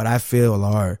know, what I feel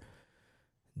are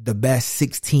the best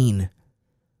 16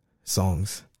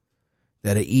 songs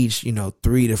that are each, you know,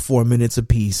 3 to 4 minutes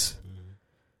apiece.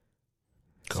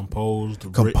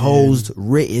 Composed,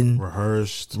 written,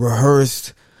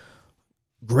 rehearsed,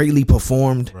 greatly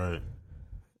performed, right?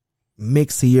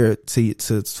 Mixed to your for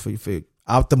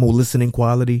optimal listening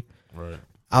quality, right?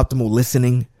 Optimal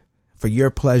listening for your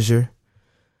pleasure,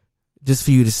 just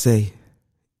for you to say,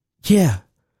 yeah.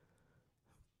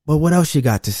 But what else you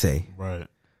got to say, right?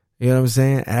 You know what I'm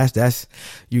saying? That's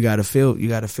you gotta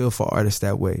feel for artists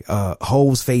that way.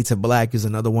 Hove's Fade to Black is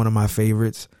another one of my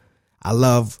favorites. I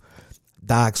love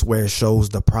docs where it shows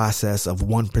the process of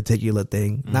one particular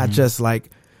thing, not just like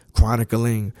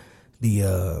chronicling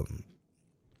the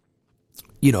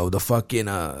you know, the fucking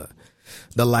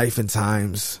the life and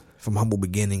times from humble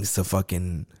beginnings to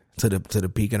fucking to the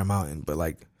peak of the mountain. But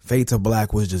like Fade to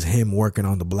Black was just him working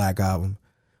on the Black album,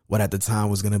 what at the time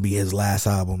was gonna be his last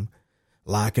album,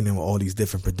 locking in with all these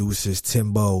different producers,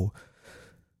 Timbo,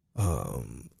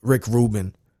 Rick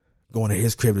Rubin, going to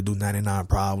his crib to do 99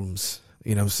 Problems.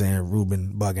 You know what I'm saying?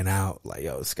 Rubin bugging out like,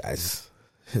 yo, this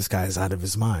guy's out of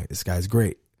his mind. This guy's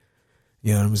great.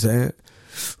 You know what I'm saying?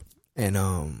 And I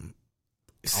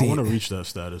want to reach that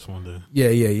status one day.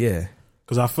 Yeah.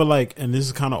 Because I feel like, and this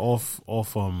is kind of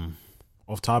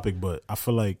off topic, but I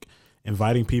feel like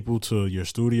inviting people to your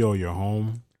studio or your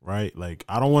home, right? Like,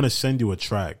 I don't want to send you a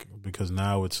track because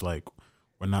now it's like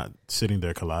we're not sitting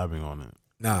there collabing on it.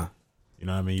 Nah. You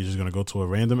know what I mean? You're just going to go to a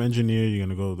random engineer. You're going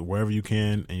to go wherever you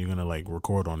can, and you're going to, like,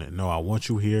 record on it. No, I want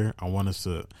you here. I want us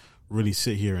to really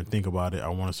sit here and think about it. I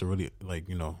want us to really, like,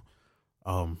 you know,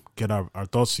 get our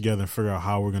thoughts together and figure out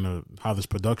how this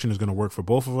production is going to work for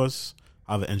both of us,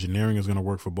 how the engineering is going to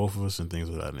work for both of us, and things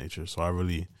of that nature. So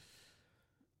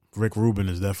Rick Rubin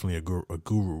is definitely a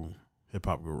guru,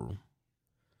 hip-hop guru.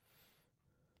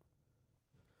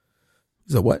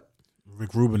 Is that what?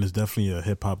 Rick Rubin is definitely a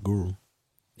hip-hop guru.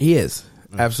 He is.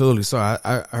 Absolutely. So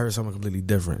I heard something completely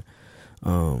different.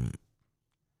 What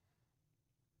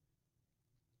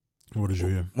did you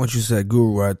hear? Once you said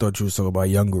Guru, I thought you were talking about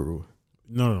Young Guru.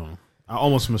 No. I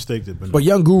almost mistaked it. But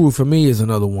Young Guru for me is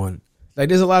another one. Like,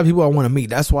 there's a lot of people I want to meet.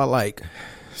 That's why, like,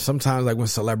 sometimes, like, when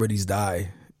celebrities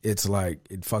die, it's like,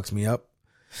 it fucks me up.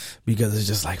 Because it's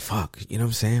just like, fuck. You know what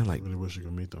I'm saying? Like, I really wish you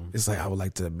could meet them. It's like, I would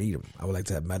like to meet him. I would like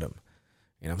to have met him.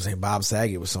 You know what I'm saying? Bob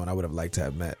Saget was someone I would have liked to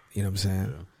have met. You know what I'm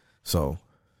saying? Yeah. So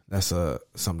that's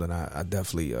something I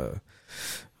definitely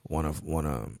want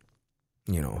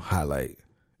to highlight.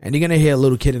 And you're gonna hear a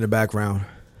little kid in the background.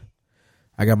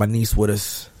 I got my niece with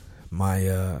us.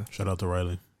 Shout out to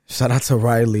Riley. Shout out to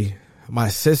Riley. My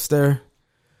sister,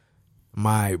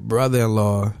 my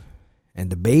brother-in-law, and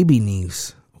the baby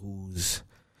niece who's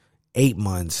 8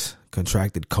 months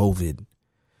contracted COVID.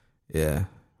 Yeah,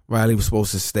 Riley was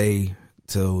supposed to stay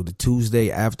till the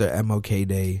Tuesday after MLK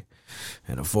Day,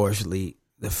 and unfortunately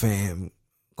the fam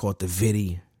caught the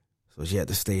viddy, so she had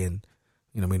to stay in,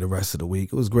 the rest of the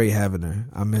week. It was great having her.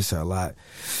 I miss her a lot.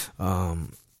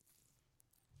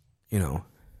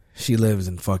 She lives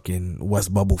in fucking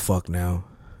West Bubblefuck now.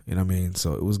 You know what I mean?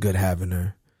 So it was good having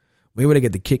her. We wouldn't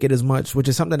get to kick it as much, which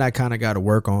is something I kind of got to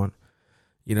work on.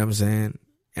 You know what I'm saying?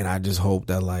 And I just hope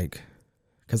that, like,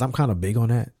 because I'm kind of big on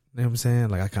that. You know what I'm saying?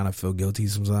 Like, I kind of feel guilty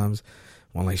sometimes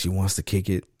when, like, she wants to kick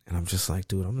it. And I'm just like,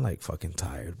 dude, I'm, like, fucking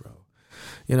tired, bro.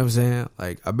 You know what I'm saying?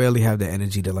 Like, I barely have the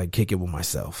energy to, like, kick it with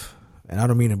myself. And I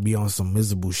don't mean to be on some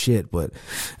miserable shit, but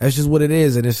that's just what it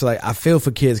is. And it's like, I feel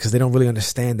for kids because they don't really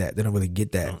understand that. They don't really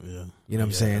get that. Yeah. You know what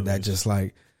I'm saying? That just,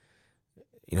 like,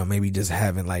 maybe just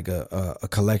having, like, a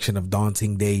collection of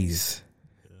daunting days.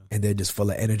 And they're just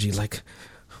full of energy. Like,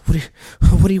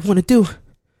 what do you want to do?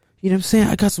 You know what I'm saying?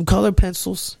 I got some color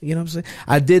pencils. You know what I'm saying?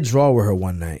 I did draw with her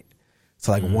one night. It's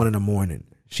like 1 a.m.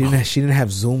 She didn't have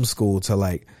Zoom school till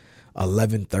like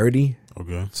 11:30.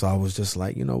 Okay. So I was just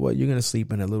like, you know what? You're gonna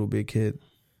sleep in a little bit, kid.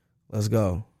 Let's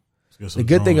go. The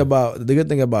good thing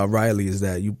about Riley is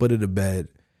that you put her to bed,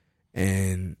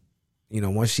 and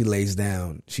once she lays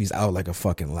down, she's out like a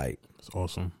fucking light. It's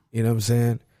awesome. You know what I'm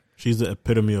saying? She's the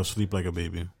epitome of sleep like a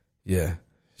baby. Yeah,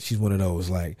 she's one of those,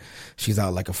 like, she's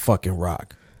out like a fucking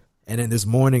rock. And then this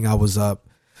morning I was up.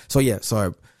 So yeah,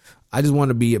 sorry. I just want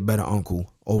to be a better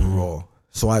uncle overall.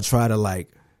 So I try to,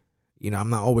 like, I'm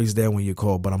not always there when you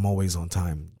call, but I'm always on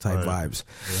time type vibes.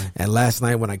 Yeah. And last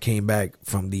night when I came back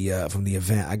from the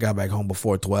event, I got back home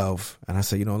before 12, and I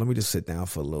said, let me just sit down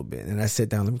for a little bit. And I sit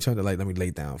down, let me turn the light, let me lay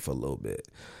down for a little bit.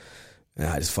 And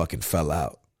I just fucking fell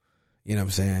out. You know what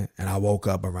I'm saying? And I woke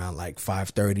up around like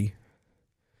 5:30.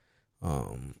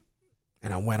 And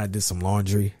I did some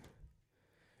laundry.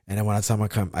 And then by the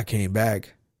time I came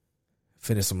back,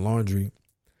 finished some laundry,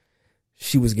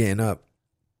 she was getting up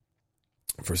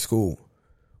for school.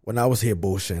 When I was here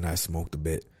bullshitting, I smoked a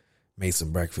bit, made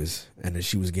some breakfast, and then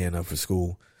she was getting up for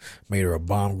school, made her a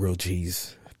bomb grilled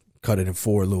cheese, cut it in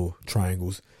 4 little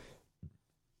triangles.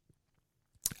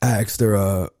 I asked her,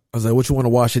 I was like, what you want to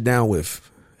wash it down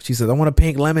with? She said, I want a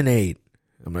pink lemonade.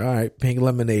 I'm like, all right, pink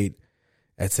lemonade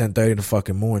at 10:30 in the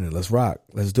fucking morning. Let's rock.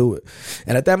 Let's do it.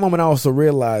 And at that moment, I also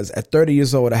realized at 30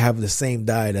 years old, I have the same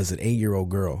diet as an 8-year-old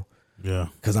girl. Yeah.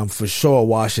 Because I'm for sure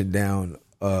washing down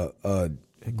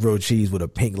grilled cheese with a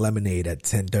pink lemonade at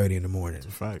 10:30 in the morning. It's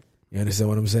a fact. You understand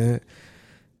what I'm saying?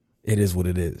 It is what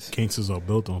it is. Gangsters are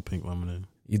built on pink lemonade.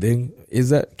 You think?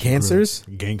 Is that cancers?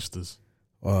 Gangsters.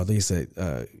 Oh, they say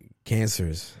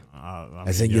cancers.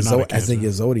 I think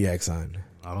your zodiac sign.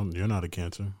 You're not a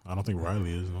Cancer. I don't think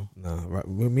Riley is. No,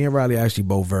 me and Riley are actually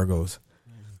both Virgos.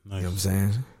 Nice. You know what I'm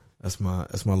saying? That's my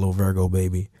little Virgo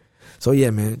baby. So yeah,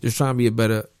 man, just trying to be a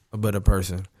better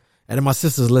person. And then my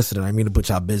sister's listening. I mean to put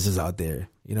y'all business out there.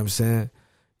 You know what I'm saying?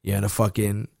 You're in the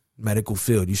fucking medical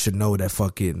field. You should know that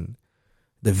fucking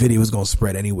the video is gonna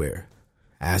spread anywhere,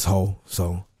 asshole.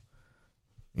 So,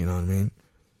 you know what I mean?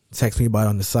 Text me about it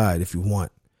on the side if you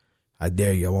want. I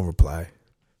dare you. I won't reply.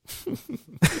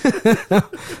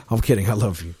 I'm kidding. I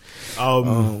love you.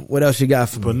 What else you got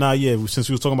for me? But nah, yeah. Since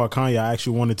we was talking about Kanye, I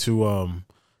actually wanted to.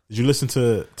 Did you listen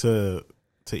to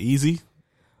Easy?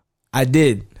 I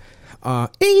did.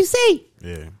 Easy.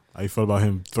 Yeah. How you felt about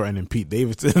him threatening Pete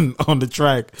Davidson on the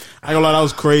track? I ain't gonna lie, that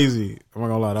was crazy. I'm not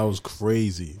gonna lie, that was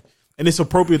crazy. And it's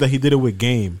appropriate that he did it with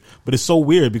Game, but it's so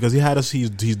weird because he had us. He's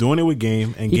doing it with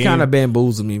Game, and he kind of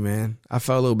bamboozled me, man. I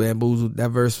felt a little bamboozled. That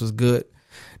verse was good.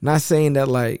 Not saying that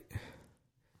like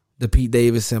the Pete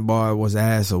Davidson bar was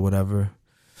ass or whatever.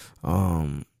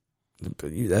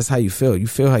 That's how you feel. You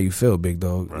feel how you feel, big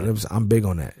dog. Right. You know what I'm big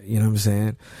on that. You know what I'm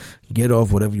saying? Get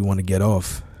off whatever you want to get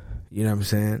off. You know what I'm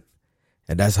saying?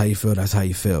 And that's how you feel. That's how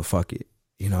you feel. Fuck it.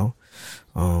 you know.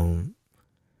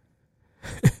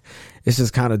 It's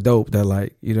just kind of dope that,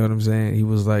 like, you know what I'm saying? He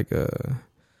was like,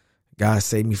 God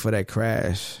saved me for that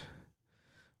crash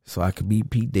so I could beat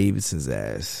Pete Davidson's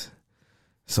ass.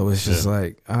 So it's just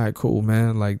like, all right, cool,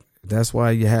 man. Like, that's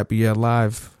why you're happy you're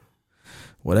alive.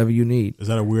 Whatever you need. Is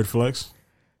that a weird flex?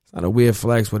 It's not a weird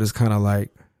flex, but it's kind of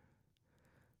like,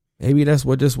 maybe that's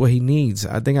what he needs.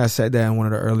 I think I said that in one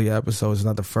of the earlier episodes,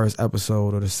 not the first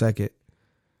episode or the second.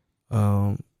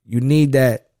 You need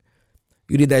that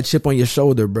chip on your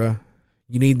shoulder, bruh.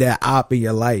 You need that op in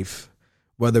your life,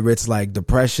 whether it's like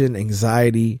depression,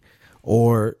 anxiety,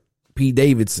 or Pete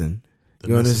Davidson.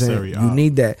 You understand? You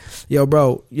need that. Yo,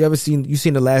 bro, you seen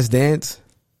The Last Dance?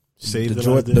 Save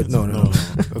the Last Dance? No.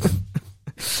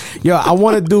 Yo, I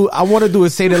want to do a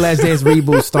Save the Last Dance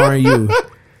reboot starring you.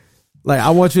 Like,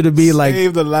 I want you to be like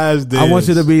Save the Last Dance. I want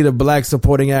you to be the black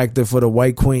supporting actor for the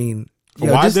white queen.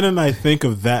 Yo, why didn't I think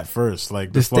of that first?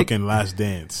 Like the fucking Last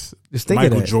Dance,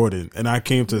 Michael Jordan, and I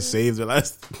came to Save the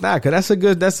Last. Nah, cause that's a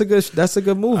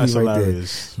good movie. That's right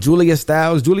hilarious. There. Julia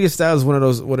Stiles is one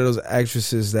of those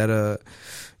actresses that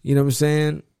you know what I'm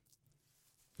saying.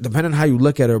 Depending on how you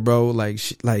look at her, bro, like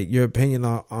your opinion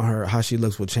on her, how she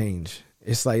looks will change.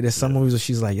 It's like there's some movies where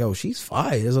she's like, yo, she's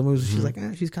fire. There's some movies where she's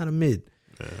like, she's kind of mid.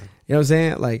 Yeah. You know what I'm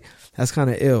saying? Like, that's kind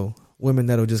of ill. Women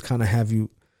that'll just kind of have you.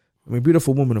 I mean,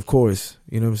 beautiful woman, of course.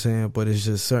 You know what I'm saying? But it's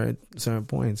just certain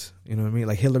points. You know what I mean?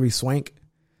 Like Hilary Swank.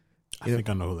 I think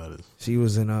I know who that is. She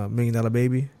was in $1 Million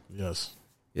Baby. Yes.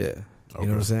 Yeah. Okay. You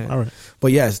know what I'm saying? All right.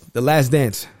 But yes, The Last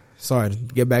Dance. Sorry, to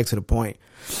get back to the point.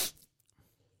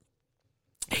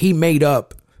 He made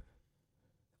up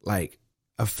like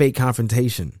a fake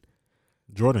confrontation.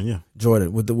 Jordan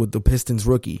with the Pistons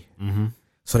rookie. Mm-hmm.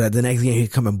 So that the next game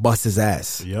he'd come and bust his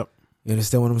ass. Yep. You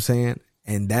understand what I'm saying?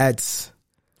 And that's...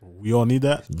 We all need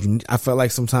that. I felt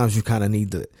like sometimes you kind of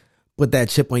need to put that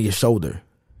chip on your shoulder.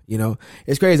 You know,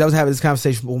 it's crazy. I was having this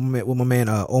conversation with my man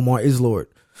Omar Islord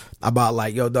about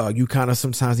like, yo, dog, you kind of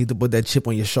sometimes need to put that chip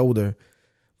on your shoulder,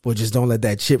 but just don't let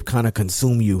that chip kind of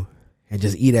consume you and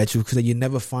just eat at you, because then you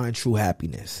never find true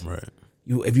happiness. Right.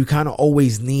 If you kind of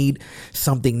always need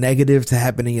something negative to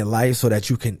happen in your life so that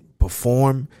you can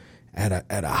perform at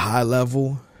a high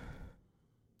level,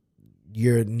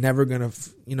 you're never gonna,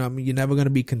 you know what I mean? You're never gonna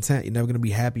be content. You're never gonna be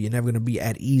happy. You're never gonna be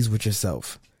at ease with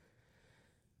yourself.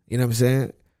 You know what I'm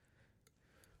saying?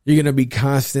 You're gonna be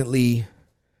constantly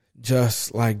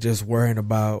just worrying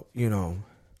about, you know,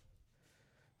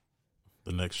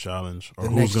 the next challenge or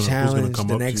who's gonna come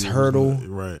the up next to you, hurdle.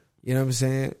 Right. You know what I'm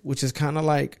saying? Which is kind of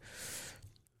like,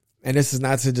 and this is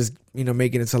not to just, you know,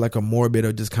 make it into like a morbid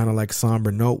or just kind of like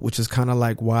somber note, which is kind of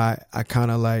like why I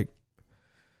kind of like,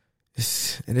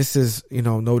 and this is, you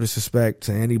know, no disrespect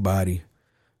to anybody.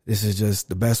 This is just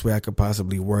the best way I could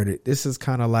possibly word it. This is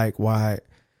kind of like why,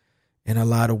 in a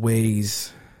lot of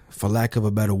ways, for lack of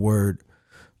a better word,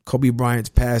 Kobe Bryant's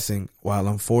passing, while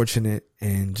unfortunate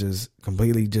and just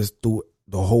completely just threw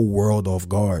the whole world off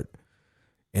guard.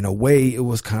 In a way, it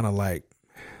was kind of like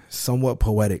somewhat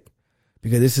poetic,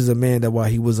 because this is a man that while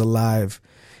he was alive,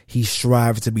 he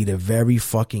strived to be the very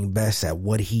fucking best at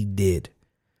what he did.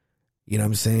 You know what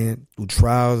I'm saying? Through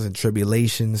trials and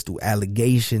tribulations, through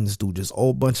allegations, through just a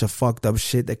whole bunch of fucked up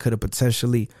shit that could have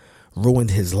potentially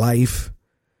ruined his life,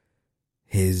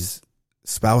 his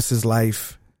spouse's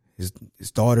life,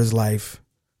 his daughter's life,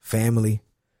 family,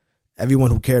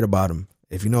 everyone who cared about him.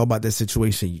 If you know about this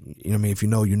situation, you know what I mean? If you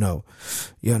know, you know.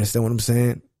 You understand what I'm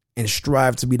saying? And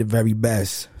strive to be the very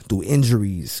best through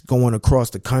injuries, going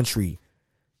across the country,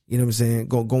 you know what I'm saying?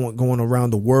 Going around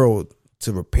the world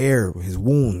to repair his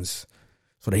wounds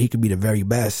so that he could be the very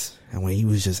best. And when he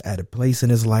was just at a place in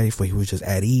his life where he was just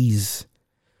at ease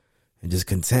and just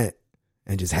content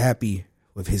and just happy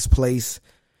with his place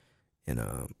in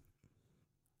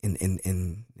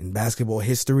basketball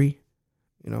history,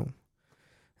 you know,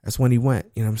 that's when he went,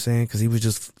 you know what I'm saying? Because he was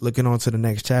just looking on to the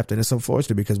next chapter. And it's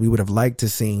unfortunate because we would have liked to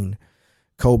seen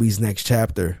Kobe's next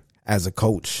chapter as a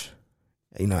coach,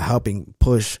 you know, helping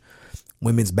push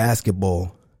women's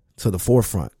basketball to the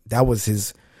forefront. That was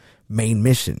his main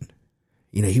mission.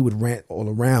 You know, he would rant all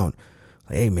around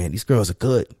like, hey man, these girls are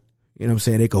good. You know what I'm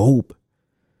saying? They could hoop.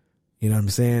 You know what I'm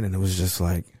saying? And it was just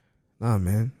like, nah,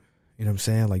 man. You know what I'm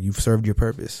saying? Like, you've served your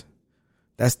purpose.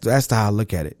 That's how I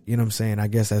look at it. You know what I'm saying? I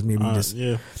guess that's maybe just,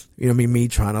 you know, me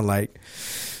trying to like,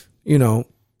 you know,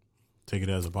 take it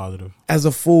as a positive. As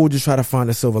a fool, just try to find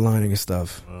a silver lining and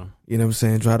stuff. You know what I'm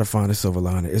saying? Try to find a silver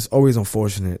lining. It's always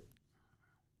unfortunate.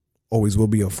 Always will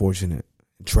be unfortunate.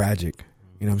 Tragic.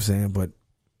 You know what I'm saying? But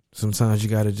sometimes you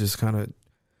got to just kind of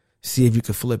see if you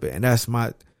can flip it. And that's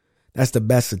the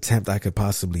best attempt I could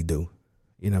possibly do.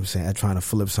 You know what I'm saying? At trying to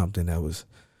flip something that was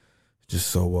just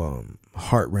so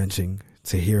heart-wrenching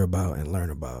to hear about and learn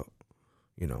about,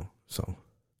 you know, so.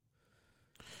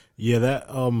 Yeah, that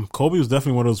Kobe was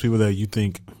definitely one of those people that you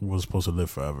think was supposed to live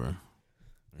forever.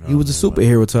 You know he was a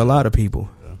superhero to a lot of people.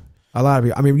 Yeah. A lot of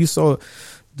people. I mean, you saw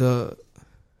that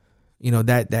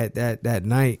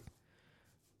night,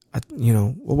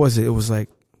 what was it? It was like,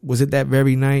 was it that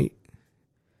very night?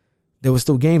 There was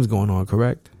still games going on,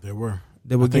 correct? There were.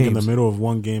 There were I think games. in the middle of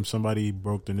one game, somebody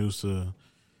broke the news to.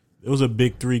 It was a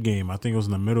Big 3 game. I think it was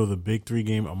in the middle of the Big 3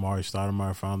 game. Amari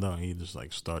Stoudemire found out, and he just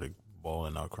like started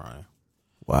bawling out, crying.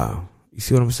 Wow, you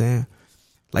see what I'm saying?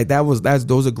 Like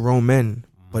those are grown men,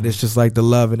 but it's just like the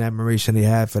love and admiration they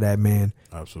had for that man.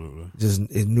 Absolutely,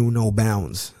 it knew no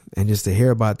bounds, and just to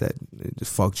hear about that, it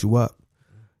just fucked you up.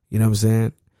 You know what I'm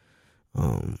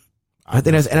saying? I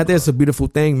think that's a beautiful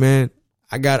thing, man.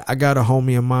 I got a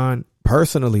homie of mine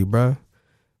personally, bruh,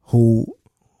 who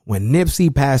when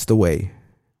Nipsey passed away,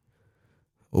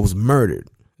 was murdered.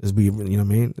 You know what I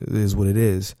mean? It is what it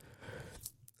is.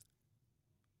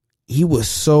 He was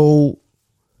so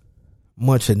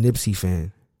much a Nipsey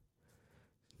fan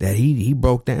that he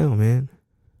broke down, man.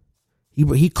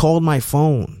 He called my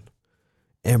phone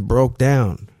and broke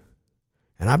down.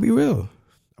 And I'll be real,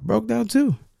 I broke down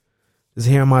too. Just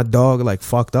hearing my dog like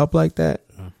fucked up like that.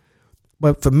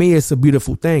 But for me, it's a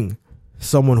beautiful thing.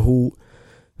 Someone who,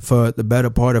 for the better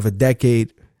part of a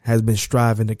decade, has been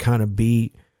striving to kind of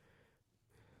be,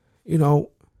 you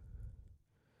know,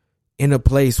 in a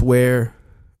place where,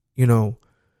 you know,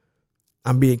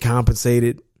 I'm being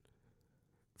compensated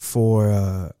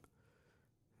for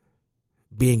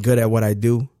being good at what I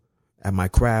do, at my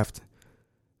craft,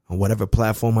 on whatever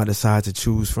platform I decide to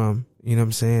choose from. You know what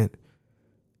I'm saying?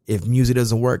 If music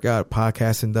doesn't work out,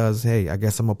 podcasting does. Hey, I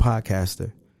guess I'm a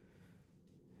podcaster.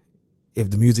 If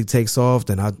the music takes off,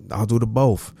 then I'll do the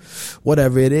both.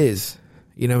 Whatever it is.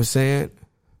 You know what I'm saying?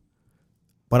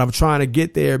 But I'm trying to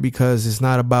get there because it's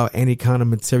not about any kind of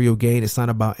material gain. It's not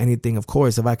about anything. Of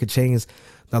course, if I could change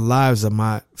the lives of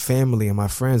my family and my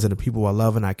friends and the people I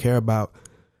love and I care about,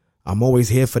 I'm always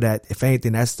here for that. If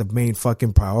anything, that's the main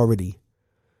fucking priority.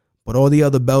 But all the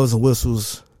other bells and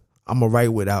whistles, I'm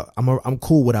alright without. I'm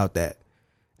cool without that,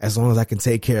 as long as I can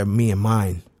take care of me and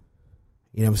mine.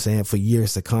 You know what I'm saying? For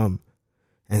years to come,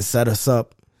 and set us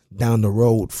up down the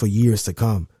road for years to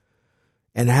come,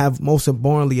 and have, most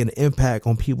importantly, an impact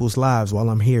on people's lives while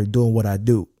I'm here doing what I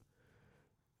do.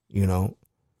 You know,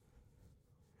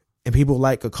 and people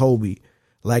like a Kobe,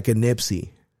 like a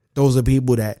Nipsey, those are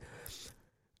people that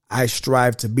I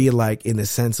strive to be like, in the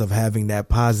sense of having that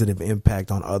positive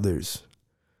impact on others.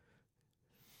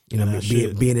 You know,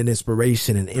 being an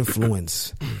inspiration and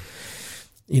influence.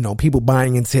 You know, people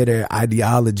buying into their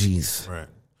ideologies, right,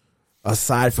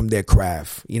 aside from their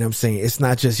craft. You know what I'm saying? It's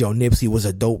not just, yo, Nipsey was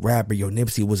a dope rapper. Yo,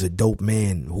 Nipsey was a dope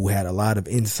man who had a lot of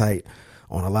insight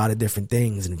on a lot of different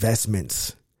things,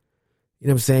 investments. You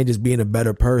know what I'm saying? Just being a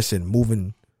better person,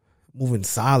 moving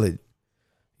solid.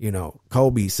 You know,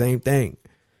 Kobe, same thing.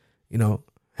 You know,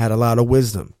 had a lot of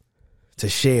wisdom to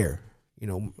share. You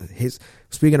know,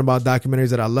 speaking about documentaries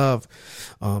that I love,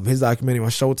 his documentary on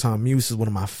Showtime, Muse, is one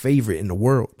of my favorite in the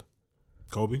world.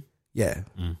 Kobe? Yeah.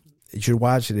 You should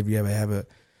watch it if you ever have a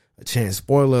chance.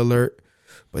 Spoiler alert.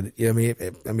 But, you know what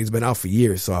I mean? It's been out for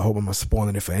years, so I hope I'm not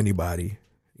spoiling it for anybody.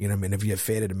 You know what I mean? If you're a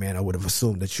fan of the man, I would have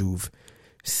assumed that you've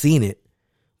seen it.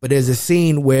 But there's a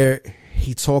scene where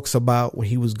he talks about when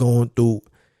he was going through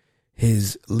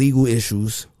his legal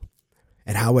issues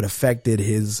and how it affected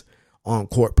his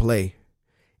on-court play.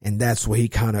 And that's where he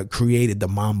kind of created the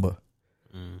Mamba.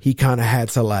 He kind of had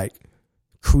to like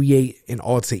create an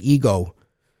alter ego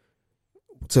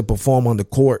to perform on the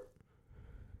court.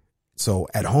 So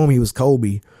at home he was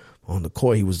Kobe, on the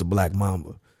court he was the Black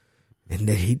Mamba. And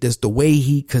then the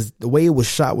way it was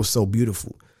shot was so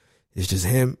beautiful. It's just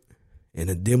him in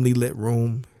a dimly lit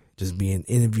room, just being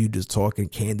interviewed, just talking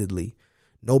candidly.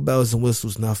 No bells and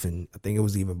whistles, nothing. I think it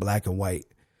was even black and white,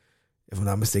 if I'm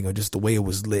not mistaken. Just the way it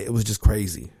was lit, it was just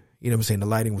crazy. You know what I'm saying? The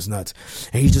lighting was nuts.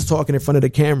 And he's just talking in front of the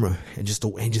camera, and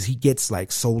he gets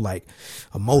like so like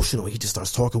emotional. He just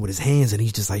starts talking with his hands, and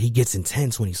he's just like, he gets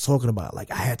intense when he's talking about,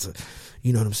 like, I had to,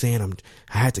 you know what I'm saying?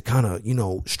 I had to kind of, you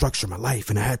know, structure my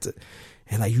life, and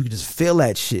and like, you could just feel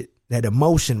that shit, that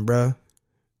emotion, bruh.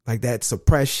 Like that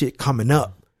suppressed shit coming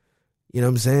up. You know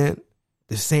what I'm saying?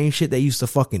 The same shit that used to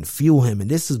fucking fuel him. And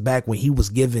this is back when he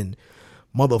was giving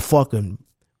motherfucking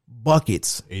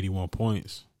buckets. 81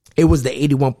 points. It was the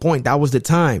 81 point. That was the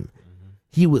time.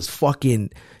 He was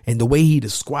fucking, and the way he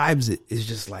describes it is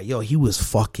just like, yo, he was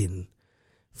fucking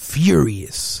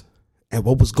furious at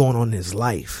what was going on in his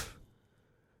life.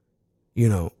 You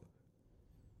know,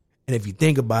 and if you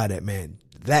think about it, man,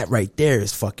 that right there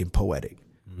is fucking poetic.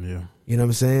 Yeah. You know what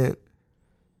I'm saying?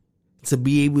 To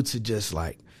be able to just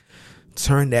like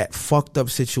turn that fucked up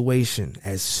situation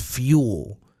as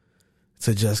fuel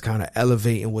to just kind of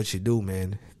elevate in what you do,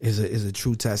 man, is a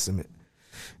true testament.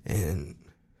 And,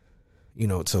 you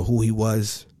know, to who he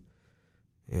was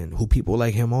and who people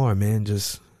like him are, man,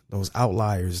 just those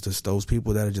outliers, just those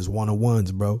people that are just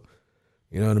one-on-ones, bro.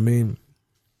 You know what I mean?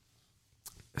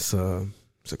 It's a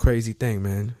crazy thing,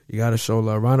 man. You got to show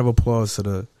a round of applause to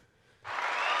the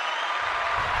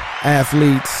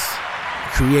athletes,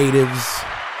 creatives,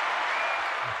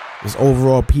 just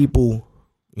overall people,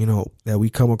 you know, that we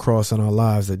come across in our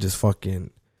lives that just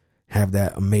fucking have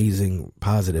that amazing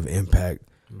positive impact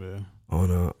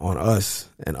on us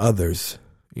and others.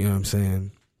 You know what I'm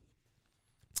saying?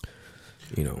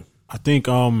 You know, I think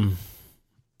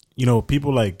you know,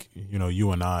 people like, you know,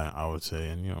 you and I would say,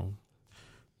 and, you know,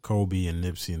 Kobe and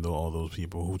Nipsey and all those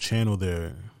people who channel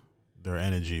their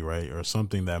energy, right, or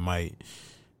something that might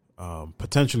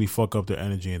potentially fuck up their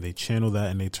energy, and they channel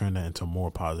that and they turn that into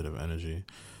more positive energy.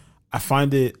 I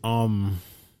find that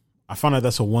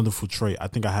that's a wonderful trait. I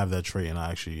think I have that trait, and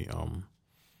I actually you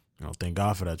know, thank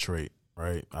God for that trait.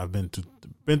 Right, I've been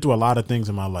through a lot of things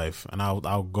in my life, and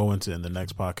I'll go into it in the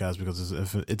next podcast because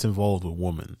it's involved with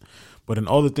women. But in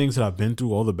all the things that I've been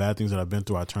through, all the bad things that I've been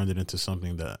through, I turned it into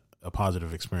something that a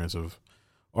positive experience of,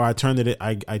 or I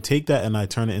take that and I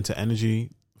turn it into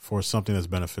energy for something that's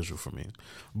beneficial for me.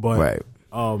 But right.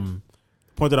 The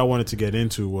point that I wanted to get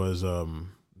into was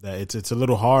that it's a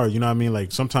little hard. You know what I mean?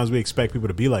 Like sometimes we expect people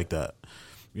to be like that.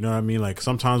 You know what I mean? Like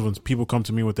sometimes when people come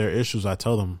to me with their issues, I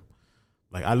tell them.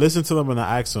 Like, I listen to them and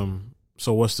I ask them,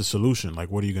 so what's the solution? Like,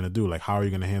 what are you going to do? Like, how are you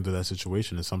going to handle that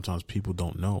situation? And sometimes people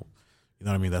don't know. You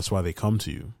know what I mean? That's why they come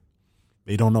to you.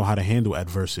 They don't know how to handle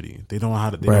adversity. They don't know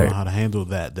how to handle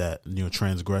that, you know,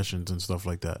 transgressions and stuff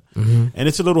like that. Mm-hmm. And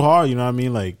it's a little hard, you know what I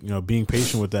mean? Like, you know, being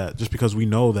patient with that, just because we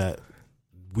know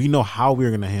how we're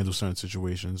going to handle certain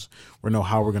situations. We know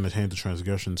how we're going to handle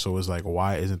transgression. So it's like,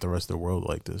 why isn't the rest of the world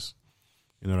like this?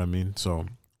 You know what I mean? So,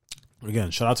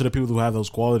 again, shout out to the people who have those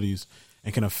qualities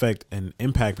and can affect and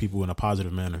impact people in a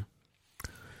positive manner.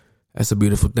 That's a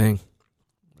beautiful thing.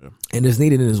 Yeah. And it's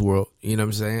needed in this world. You know what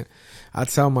I'm saying? I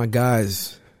tell my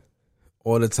guys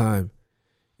all the time,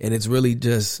 and it's really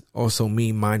just also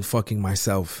me mind fucking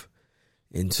myself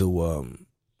into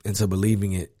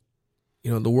believing it. You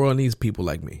know, the world needs people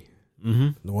like me. Mm-hmm.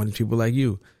 The world needs people like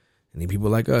you. I need people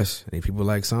like us. I need people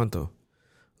like Santo,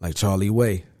 like Charlie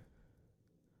Way,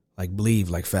 like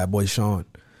Believe, like Fatboy Sean.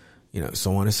 You know,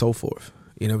 so on and so forth.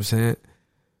 You know what I'm saying?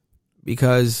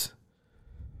 Because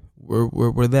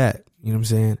we're that. You know what I'm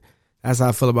saying? That's how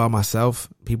I feel about myself,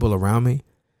 people around me.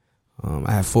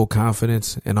 I have full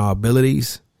confidence in our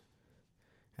abilities.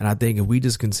 And I think if we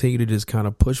just continue to just kind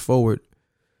of push forward,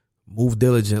 move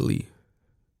diligently,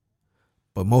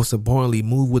 but most importantly,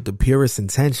 move with the purest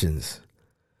intentions,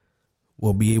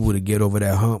 we'll be able to get over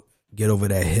that hump, get over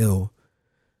that hill,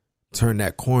 turn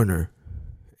that corner,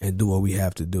 and do what we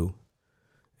have to do.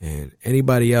 And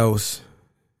anybody else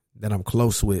that I'm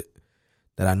close with,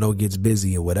 that I know gets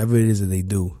busy or whatever it is that they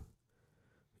do,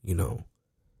 you know,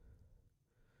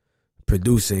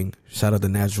 producing, shout out to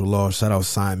Natural Law, shout out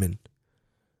Simon,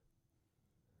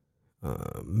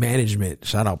 management,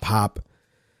 shout out Pop,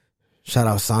 shout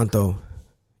out Santo,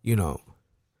 you know,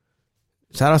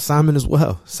 shout out Simon as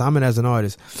well. Simon as an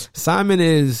artist.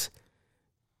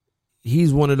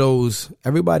 He's one of those,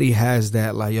 everybody has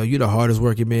that, like, yo, you're the hardest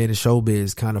working man in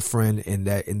showbiz kind of friend in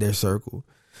their circle.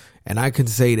 And I can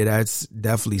say that that's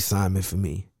definitely Simon for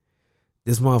me.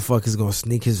 This motherfucker's going to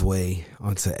sneak his way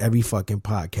onto every fucking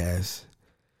podcast.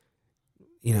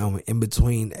 You know, in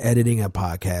between editing a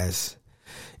podcast,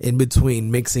 in between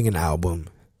mixing an album,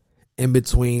 in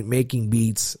between making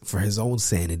beats for his own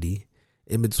sanity,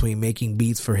 in between making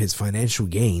beats for his financial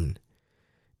gain,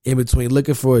 in between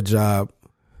looking for a job,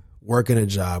 working a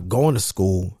job, going to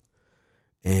school,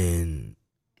 and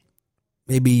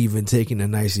maybe even taking a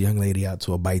nice young lady out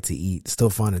to a bite to eat,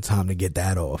 still finding time to get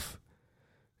that off.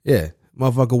 Yeah,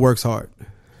 motherfucker works hard.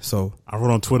 So I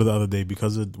wrote on Twitter the other day,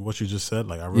 because of what you just said,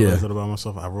 like I realized that about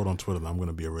myself. I wrote on Twitter that I'm going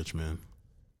to be a rich man.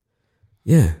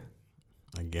 Yeah.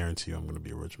 I guarantee you I'm going to be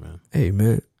a rich man. Hey,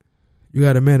 man, you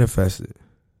got to manifest it.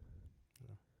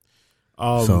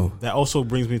 So that also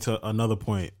brings me to another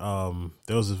point.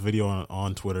 There was this video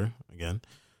on Twitter, again,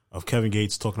 of Kevin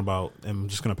Gates talking about, and I'm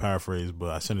just going to paraphrase, but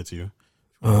I sent it to you.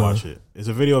 Watch it. It's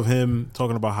a video of him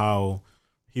talking about how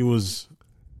he was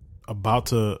about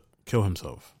to kill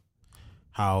himself,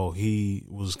 how he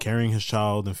was carrying his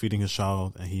child and feeding his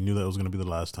child, and he knew that it was going to be the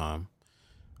last time.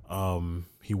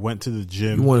 He went to the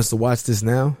gym. You want us to watch this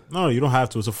now? No, you don't have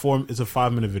to. It's a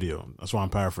 5-minute video. That's why I'm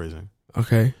paraphrasing.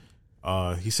 Okay.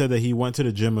 He said that he went to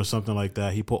the gym or something like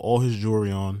that. He put all his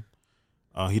jewelry on.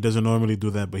 He doesn't normally do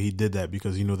that, but he did that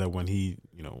because he knew that when he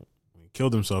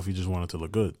killed himself, he just wanted to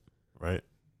look good, right?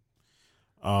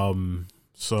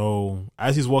 So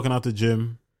as he's walking out the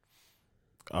gym,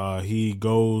 he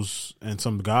goes and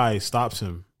some guy stops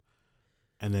him,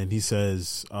 and then he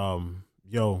says,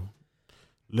 yo,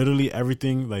 literally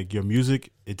everything, like your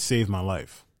music, it saved my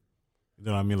life. You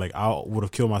know what I mean? Like I would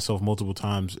have killed myself multiple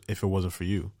times if it wasn't for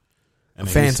you. And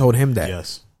a fan told him that.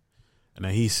 Yes. And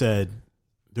then he said,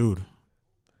 dude,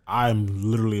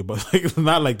 I'm literally about, like,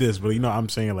 not like this, but I'm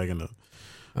saying it like in a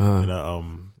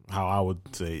how I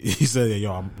would say. He said,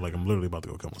 yo, I'm literally about to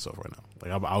go kill myself right now.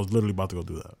 Like I was literally about to go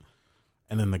do that.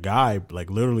 And then the guy like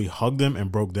literally hugged him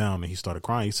and broke down, and he started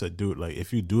crying. He said, dude, like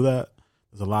if you do that,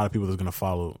 there's a lot of people that's gonna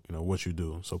follow, what you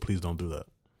do. So please don't do that.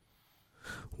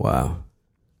 Wow.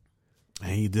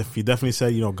 And he definitely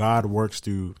said, God works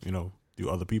through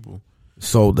other people.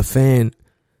 So the fan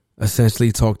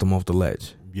essentially talked him off the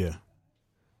ledge. Yeah.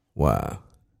 Wow.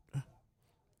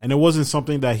 And it wasn't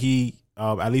something that he,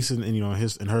 at least in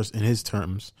his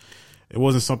terms, it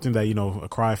wasn't something that a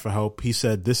cry for help. He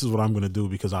said, "This is what I'm going to do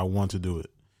because I want to do it,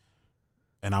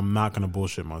 and I'm not going to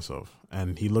bullshit myself."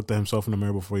 And he looked at himself in the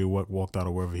mirror before he walked out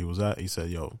of wherever he was at. He said,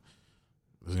 "Yo,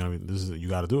 you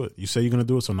got to do it. You say you're going to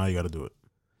do it, so now you got to do it."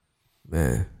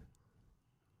 Man,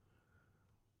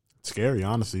 it's scary,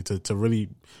 honestly, to really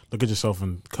look at yourself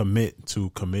and commit to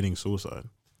committing suicide.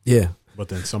 Yeah. But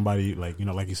then somebody, like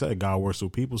you said, God works through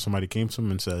people. Somebody came to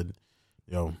him and said,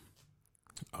 yo,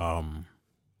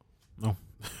 no,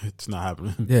 it's not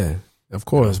happening. Yeah, of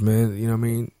course, man. You know what I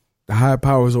mean? The higher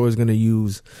power is always going to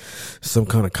use some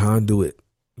kind of conduit,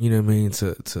 you know what I mean,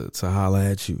 to holler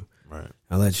at you. Right.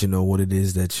 And let you know what it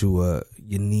is that you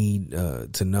need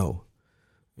to know,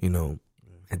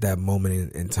 at that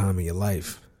moment in time in your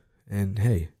life. And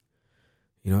hey,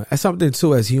 that's something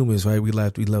too as humans, right? We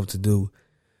love to do.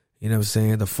 You know what I'm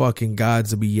saying? The fucking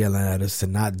gods will be yelling at us to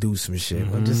not do some shit.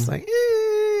 Mm-hmm. I'm just like,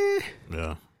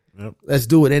 yeah, yep. Let's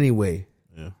do it anyway.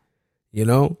 Yeah.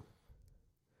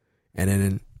 And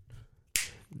then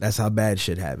that's how bad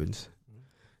shit happens.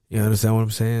 You understand what I'm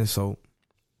saying? So,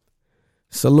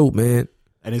 salute, man.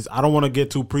 And I don't want to get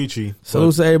too preachy.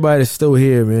 Salute to everybody that's still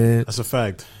here, man. That's a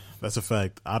fact. That's a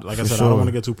fact. Like I said, sure. I don't want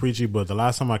to get too preachy, but the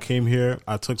last time I came here,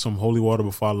 I took some holy water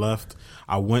before I left.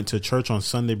 I went to church on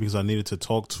Sunday because I needed to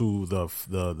talk to the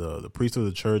priest of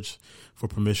the church for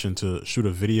permission to shoot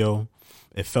a video.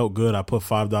 It felt good. I put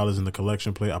 $5 in the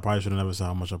collection plate. I probably should have never said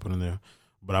how much I put in there,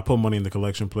 but I put money in the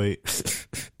collection plate.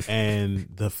 And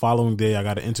the following day, I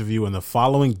got an interview, and the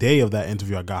following day of that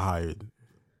interview, I got hired.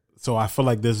 So I feel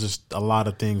like there's just a lot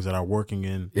of things that are working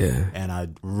in. Yeah. And I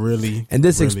really. And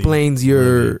this really, explains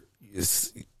your.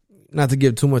 Not to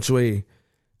give too much away,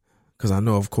 because I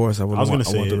know, of course, I want them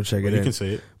to check it in. You can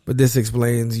say it. But this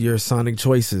explains your sonic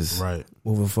choices, right,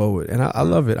 moving forward. And I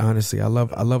love it, honestly. I love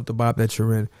the vibe that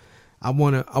you're in. I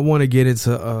wanna get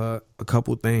into a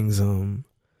couple things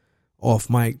off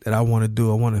mic that I want to do.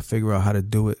 I want to figure out how to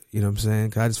do it. You know what I'm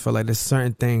saying? 'Cause I just feel like there's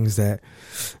certain things that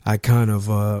I kind of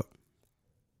I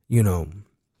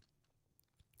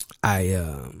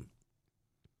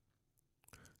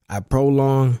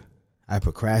prolong. I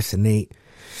procrastinate,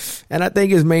 and I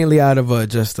think it's mainly out of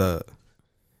just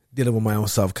dealing with my own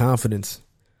self-confidence.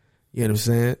 You know what I'm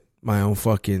saying? My own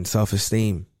fucking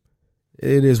self-esteem.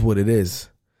 It is what it is.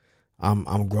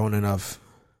 I'm grown enough.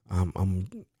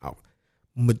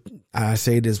 I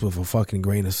say this with a fucking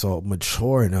grain of salt.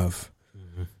 Mature enough,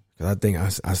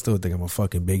 because I still think I'm a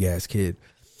fucking big ass kid,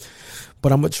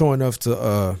 but I'm mature enough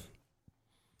to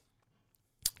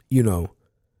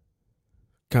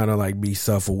kind of like be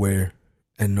self-aware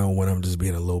and know when I'm just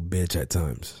being a little bitch at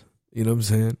times. You know what I'm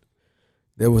saying?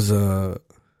 There's a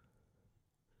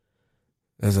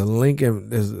link in,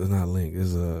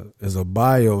 there's a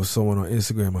bio of someone on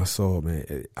Instagram I saw,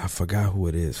 man. I forgot who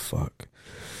it is, fuck.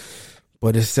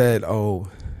 But it said, oh,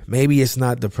 maybe it's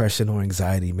not depression or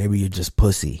anxiety, maybe you're just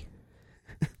pussy.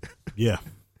 Yeah.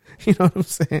 You know what I'm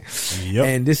saying? Yep.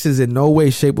 And this is in no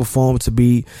way, shape, or form to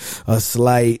be a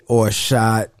slight or a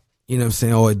shot, you know what I'm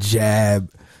saying, or a jab,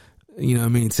 you know what I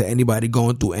mean, to anybody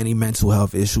going through any mental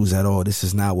health issues at all. This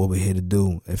is not what we're here to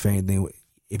do. If anything,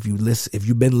 if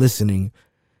you've been listening,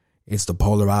 it's the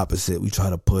polar opposite. We try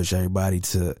to push everybody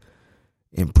to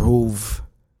improve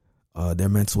their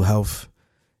mental health.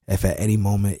 If at any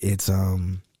moment it's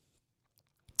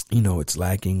it's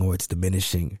lacking or it's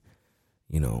diminishing,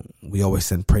 we always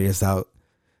send prayers out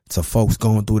to folks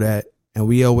going through that, and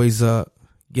we always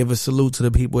give a salute to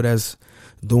the people that's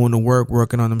doing the work,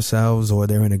 working on themselves, or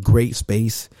they're in a great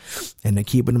space and they're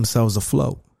keeping themselves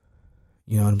afloat.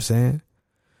 You know what I'm saying?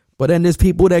 But then there's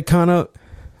people that kind of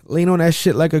lean on that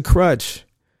shit like a crutch.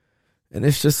 And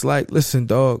it's just like, listen,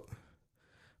 dog,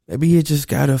 maybe you just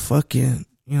gotta fucking,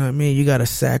 you know what I mean? You gotta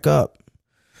sack up.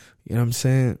 You know what I'm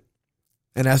saying?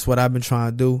 And that's what I've been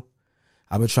trying to do.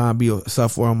 I've been trying to be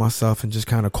self-aware of myself and just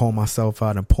kind of call myself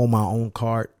out and pull my own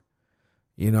card,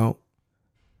 you know?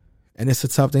 And it's a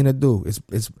tough thing to do.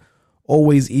 It's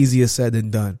always easier said than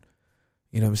done.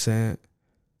 You know what I'm saying?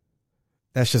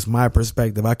 That's just my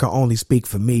perspective. I can only speak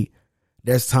for me.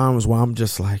 There's times where I'm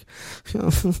just like, you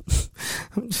know,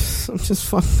 I'm just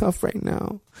fucked up right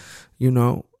now, you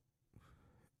know?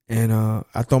 And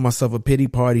I throw myself a pity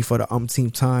party for the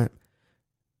umpteenth time.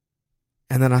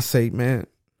 And then I say, man,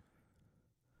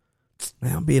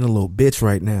 I'm being a little bitch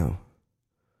right now.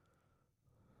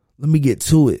 Let me get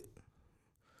to it.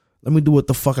 Let me do what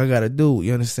the fuck I gotta do.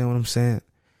 You understand what I'm saying?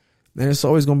 Man, it's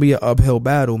always gonna be an uphill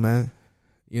battle, man.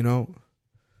 You know?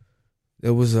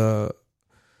 There was I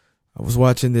was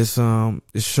watching this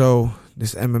show,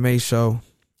 this MMA show,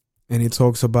 and it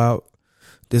talks about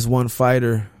this one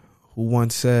fighter who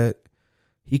once said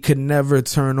he could never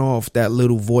turn off that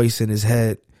little voice in his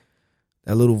head.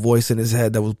 That little voice in his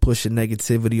head that was pushing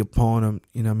negativity upon him,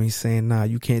 you know what I mean, saying, nah,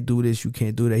 you can't do this, you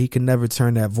can't do that. He could never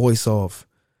turn that voice off.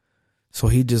 So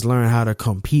he just learned how to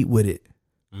compete with it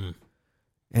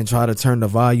and try to turn the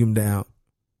volume down.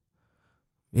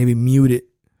 Maybe mute it.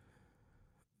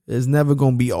 It's never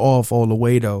going to be off all the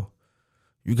way, though.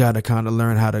 You got to kind of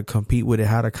learn how to compete with it,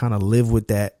 how to kind of live with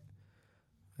that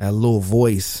little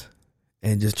voice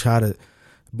and just try to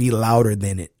be louder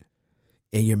than it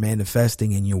in your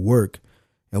manifesting in your work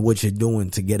and what you're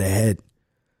doing to get ahead.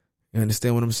 You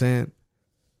understand what I'm saying?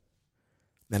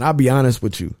 And I'll be honest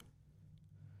with you.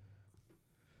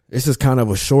 This is kind of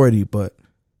a shorty, but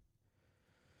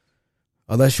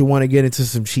unless you want to get into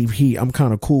some cheap heat, I'm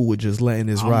kind of cool with just letting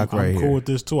this rock right here. I'm cool with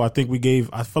this too. I think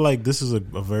I feel like this is a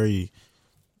very...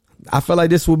 I feel like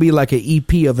this will be like an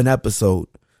EP of an episode.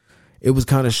 It was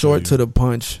kind of short to the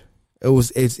punch.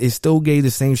 It still gave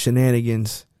the same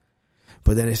shenanigans,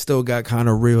 but then it still got kind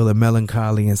of real and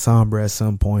melancholy and somber at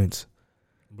some points.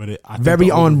 But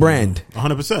very on brand.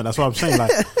 100%. That's what I'm saying.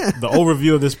 Like the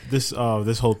overview of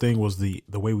this whole thing was the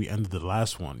way we ended the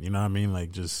last one. You know what I mean?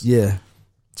 Like just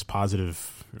it's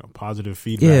positive, positive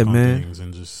feedback on things,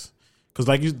 and just because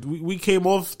like we came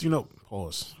off,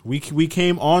 pause. We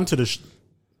came on to the.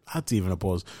 Not even a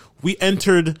pause. We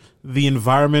entered the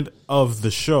environment of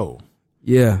the show.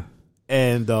 Yeah,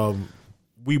 and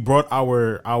we brought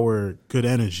our good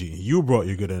energy. You brought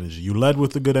your good energy. You led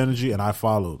with the good energy, and I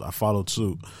followed. I followed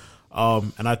suit.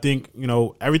 And I think,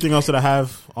 everything else that I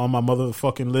have on my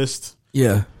motherfucking list.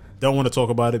 Yeah. Don't want to talk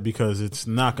about it because it's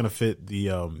not going to fit the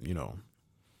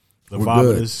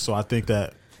vibe. So I think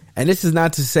that. And this is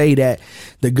not to say that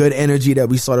the good energy that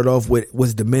we started off with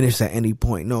was diminished at any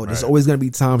point. No, there's always going to be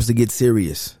times to get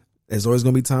serious. There's always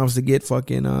going to be times to get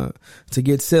fucking, to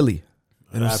get silly.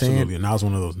 You know Absolutely. And that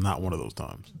was not one of those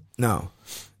times. No.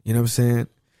 You know what I'm saying?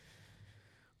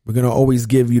 We're going to always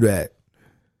give you that.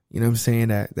 You know what I'm saying?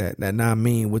 That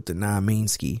non-mean with the non-mean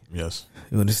ski. Yes.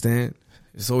 You understand?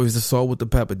 It's always the salt with the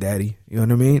pepper, daddy. You know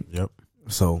what I mean? Yep.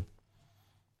 So,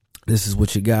 this is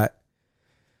what you got.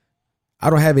 I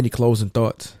don't have any closing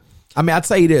thoughts. I mean, I'll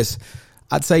say this.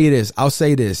 I'll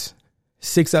say this.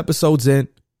 6 episodes in,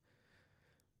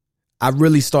 I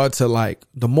really start to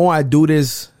the more I do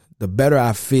this, the better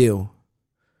I feel.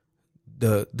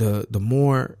 The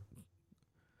more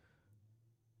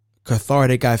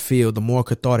cathartic I feel, the more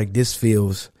cathartic this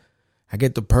feels. I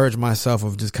get to purge myself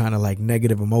of just kind of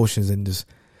negative emotions and just,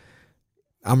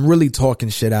 I'm really talking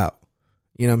shit out.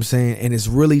 You know what I'm saying? And it's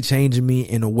really changing me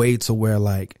in a way to where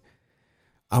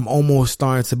I'm almost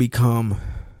starting to become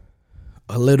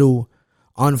a little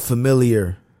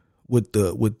unfamiliar with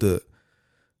the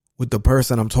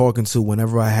person I'm talking to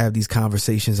whenever I have these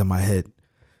conversations in my head.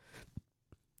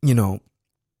 And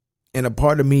a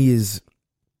part of me is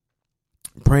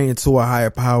praying to a higher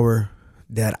power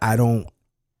that I don't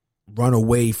run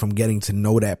away from getting to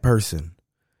know that person.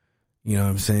 You know what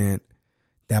I'm saying?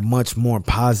 That much more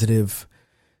positive,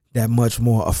 that much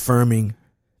more affirming,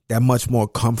 that much more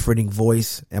comforting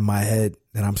voice in my head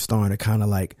that I'm starting to kind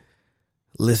of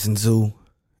listen to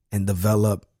and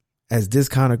develop as this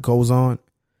kind of goes on.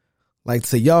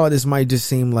 To y'all, this might just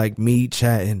seem like me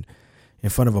chatting in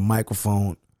front of a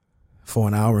microphone for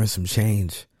an hour and some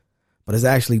change, but it's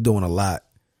actually doing a lot.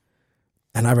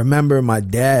 And I remember my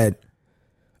dad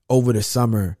over the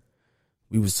summer,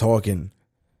 we was talking,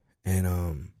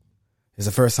 and It's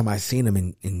the first time I seen him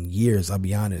in years. I'll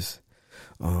be honest.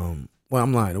 Well,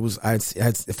 I'm lying. It was I had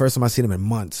the first time I seen him in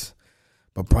months,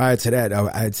 but prior to that,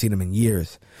 I had seen him in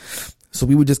years. So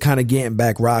we were just kind of getting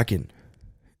back rocking,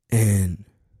 and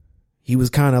he was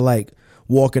kind of like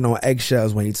walking on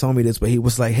eggshells when he told me this. But he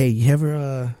was like, "Hey, you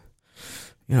ever,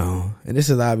 you know?" And this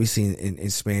is obviously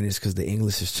in Spanish because the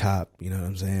English is chopped. You know what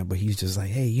I'm saying? But he's just like,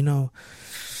 "Hey, you know,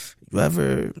 you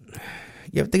ever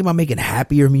think about making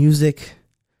happier music?"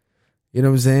 You know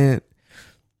what I'm saying?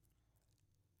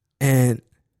 And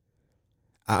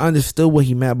I understood what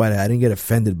he meant by that. I didn't get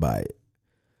offended by it,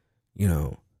 you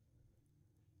know,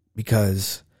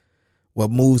 because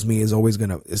what moves me is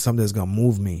something that's gonna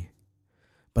move me.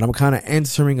 But I'm kind of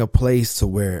entering a place to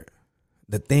where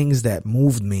the things that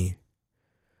moved me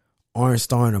aren't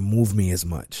starting to move me as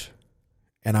much,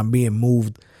 and I'm being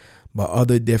moved by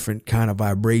other different kind of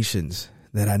vibrations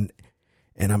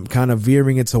and I'm kind of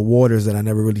veering into waters that I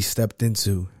never really stepped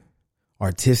into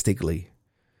artistically.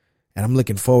 And I'm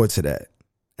looking forward to that.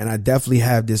 And I definitely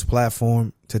have this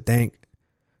platform to thank.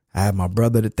 I have my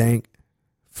brother to thank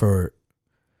for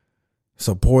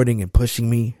supporting and pushing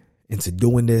me into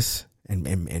doing this.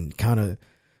 And kind of,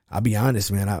 I'll be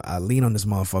honest, man, I lean on this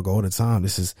motherfucker all the time.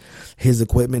 This is his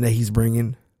equipment that he's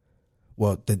bringing.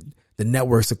 Well, the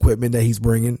network's equipment that he's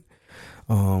bringing.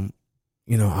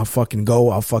 You know, I'll fucking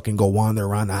go wander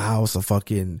around the house. I'll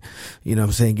fucking, you know what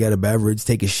I'm saying, get a beverage,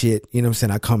 take a shit. You know what I'm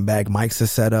saying? I come back, mics are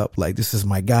set up. Like, this is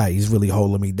my guy. He's really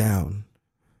holding me down,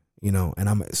 you know, and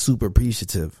I'm super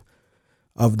appreciative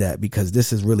of that because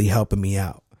this is really helping me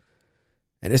out.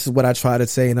 And this is what I try to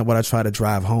say and what I try to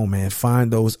drive home, man.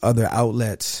 Find those other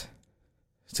outlets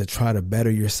to try to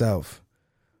better yourself.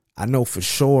 I know for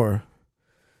sure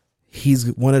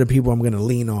he's one of the people I'm going to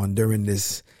lean on during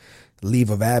this leave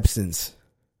of absence.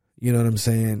 You know what I'm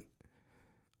saying?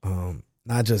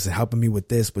 Not just helping me with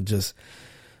this, but just,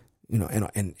 you know,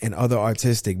 and other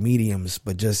artistic mediums,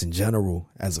 but just in general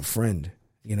as a friend.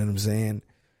 You know what I'm saying?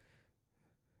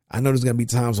 I know there's going to be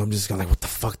times where I'm just going like, what the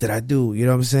fuck did I do? You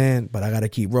know what I'm saying? But I got to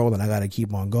keep rolling. I got to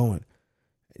keep on going.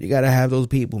 You got to have those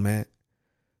people, man.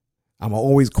 I'm going to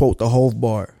always quote the Hove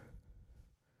bar.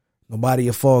 Nobody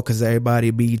your fault because everybody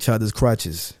be each other's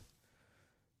crutches.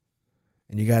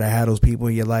 And you got to have those people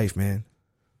in your life, man.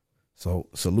 So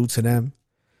salute to them.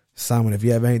 Simon, if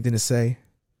you have anything to say,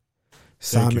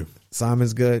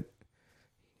 Simon's good.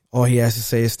 All he has to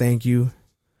say is thank you.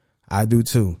 I do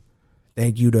too.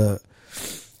 Thank you to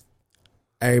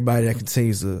everybody that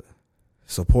continues to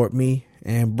support me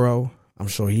and bro. I'm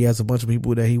sure he has a bunch of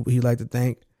people that he like to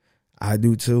thank. I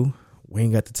do too. We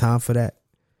ain't got the time for that.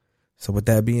 So with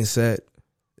that being said,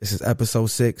 this is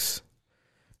episode 6.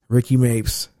 Ricky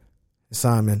Mapes,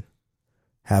 Simon,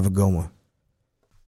 have a good one.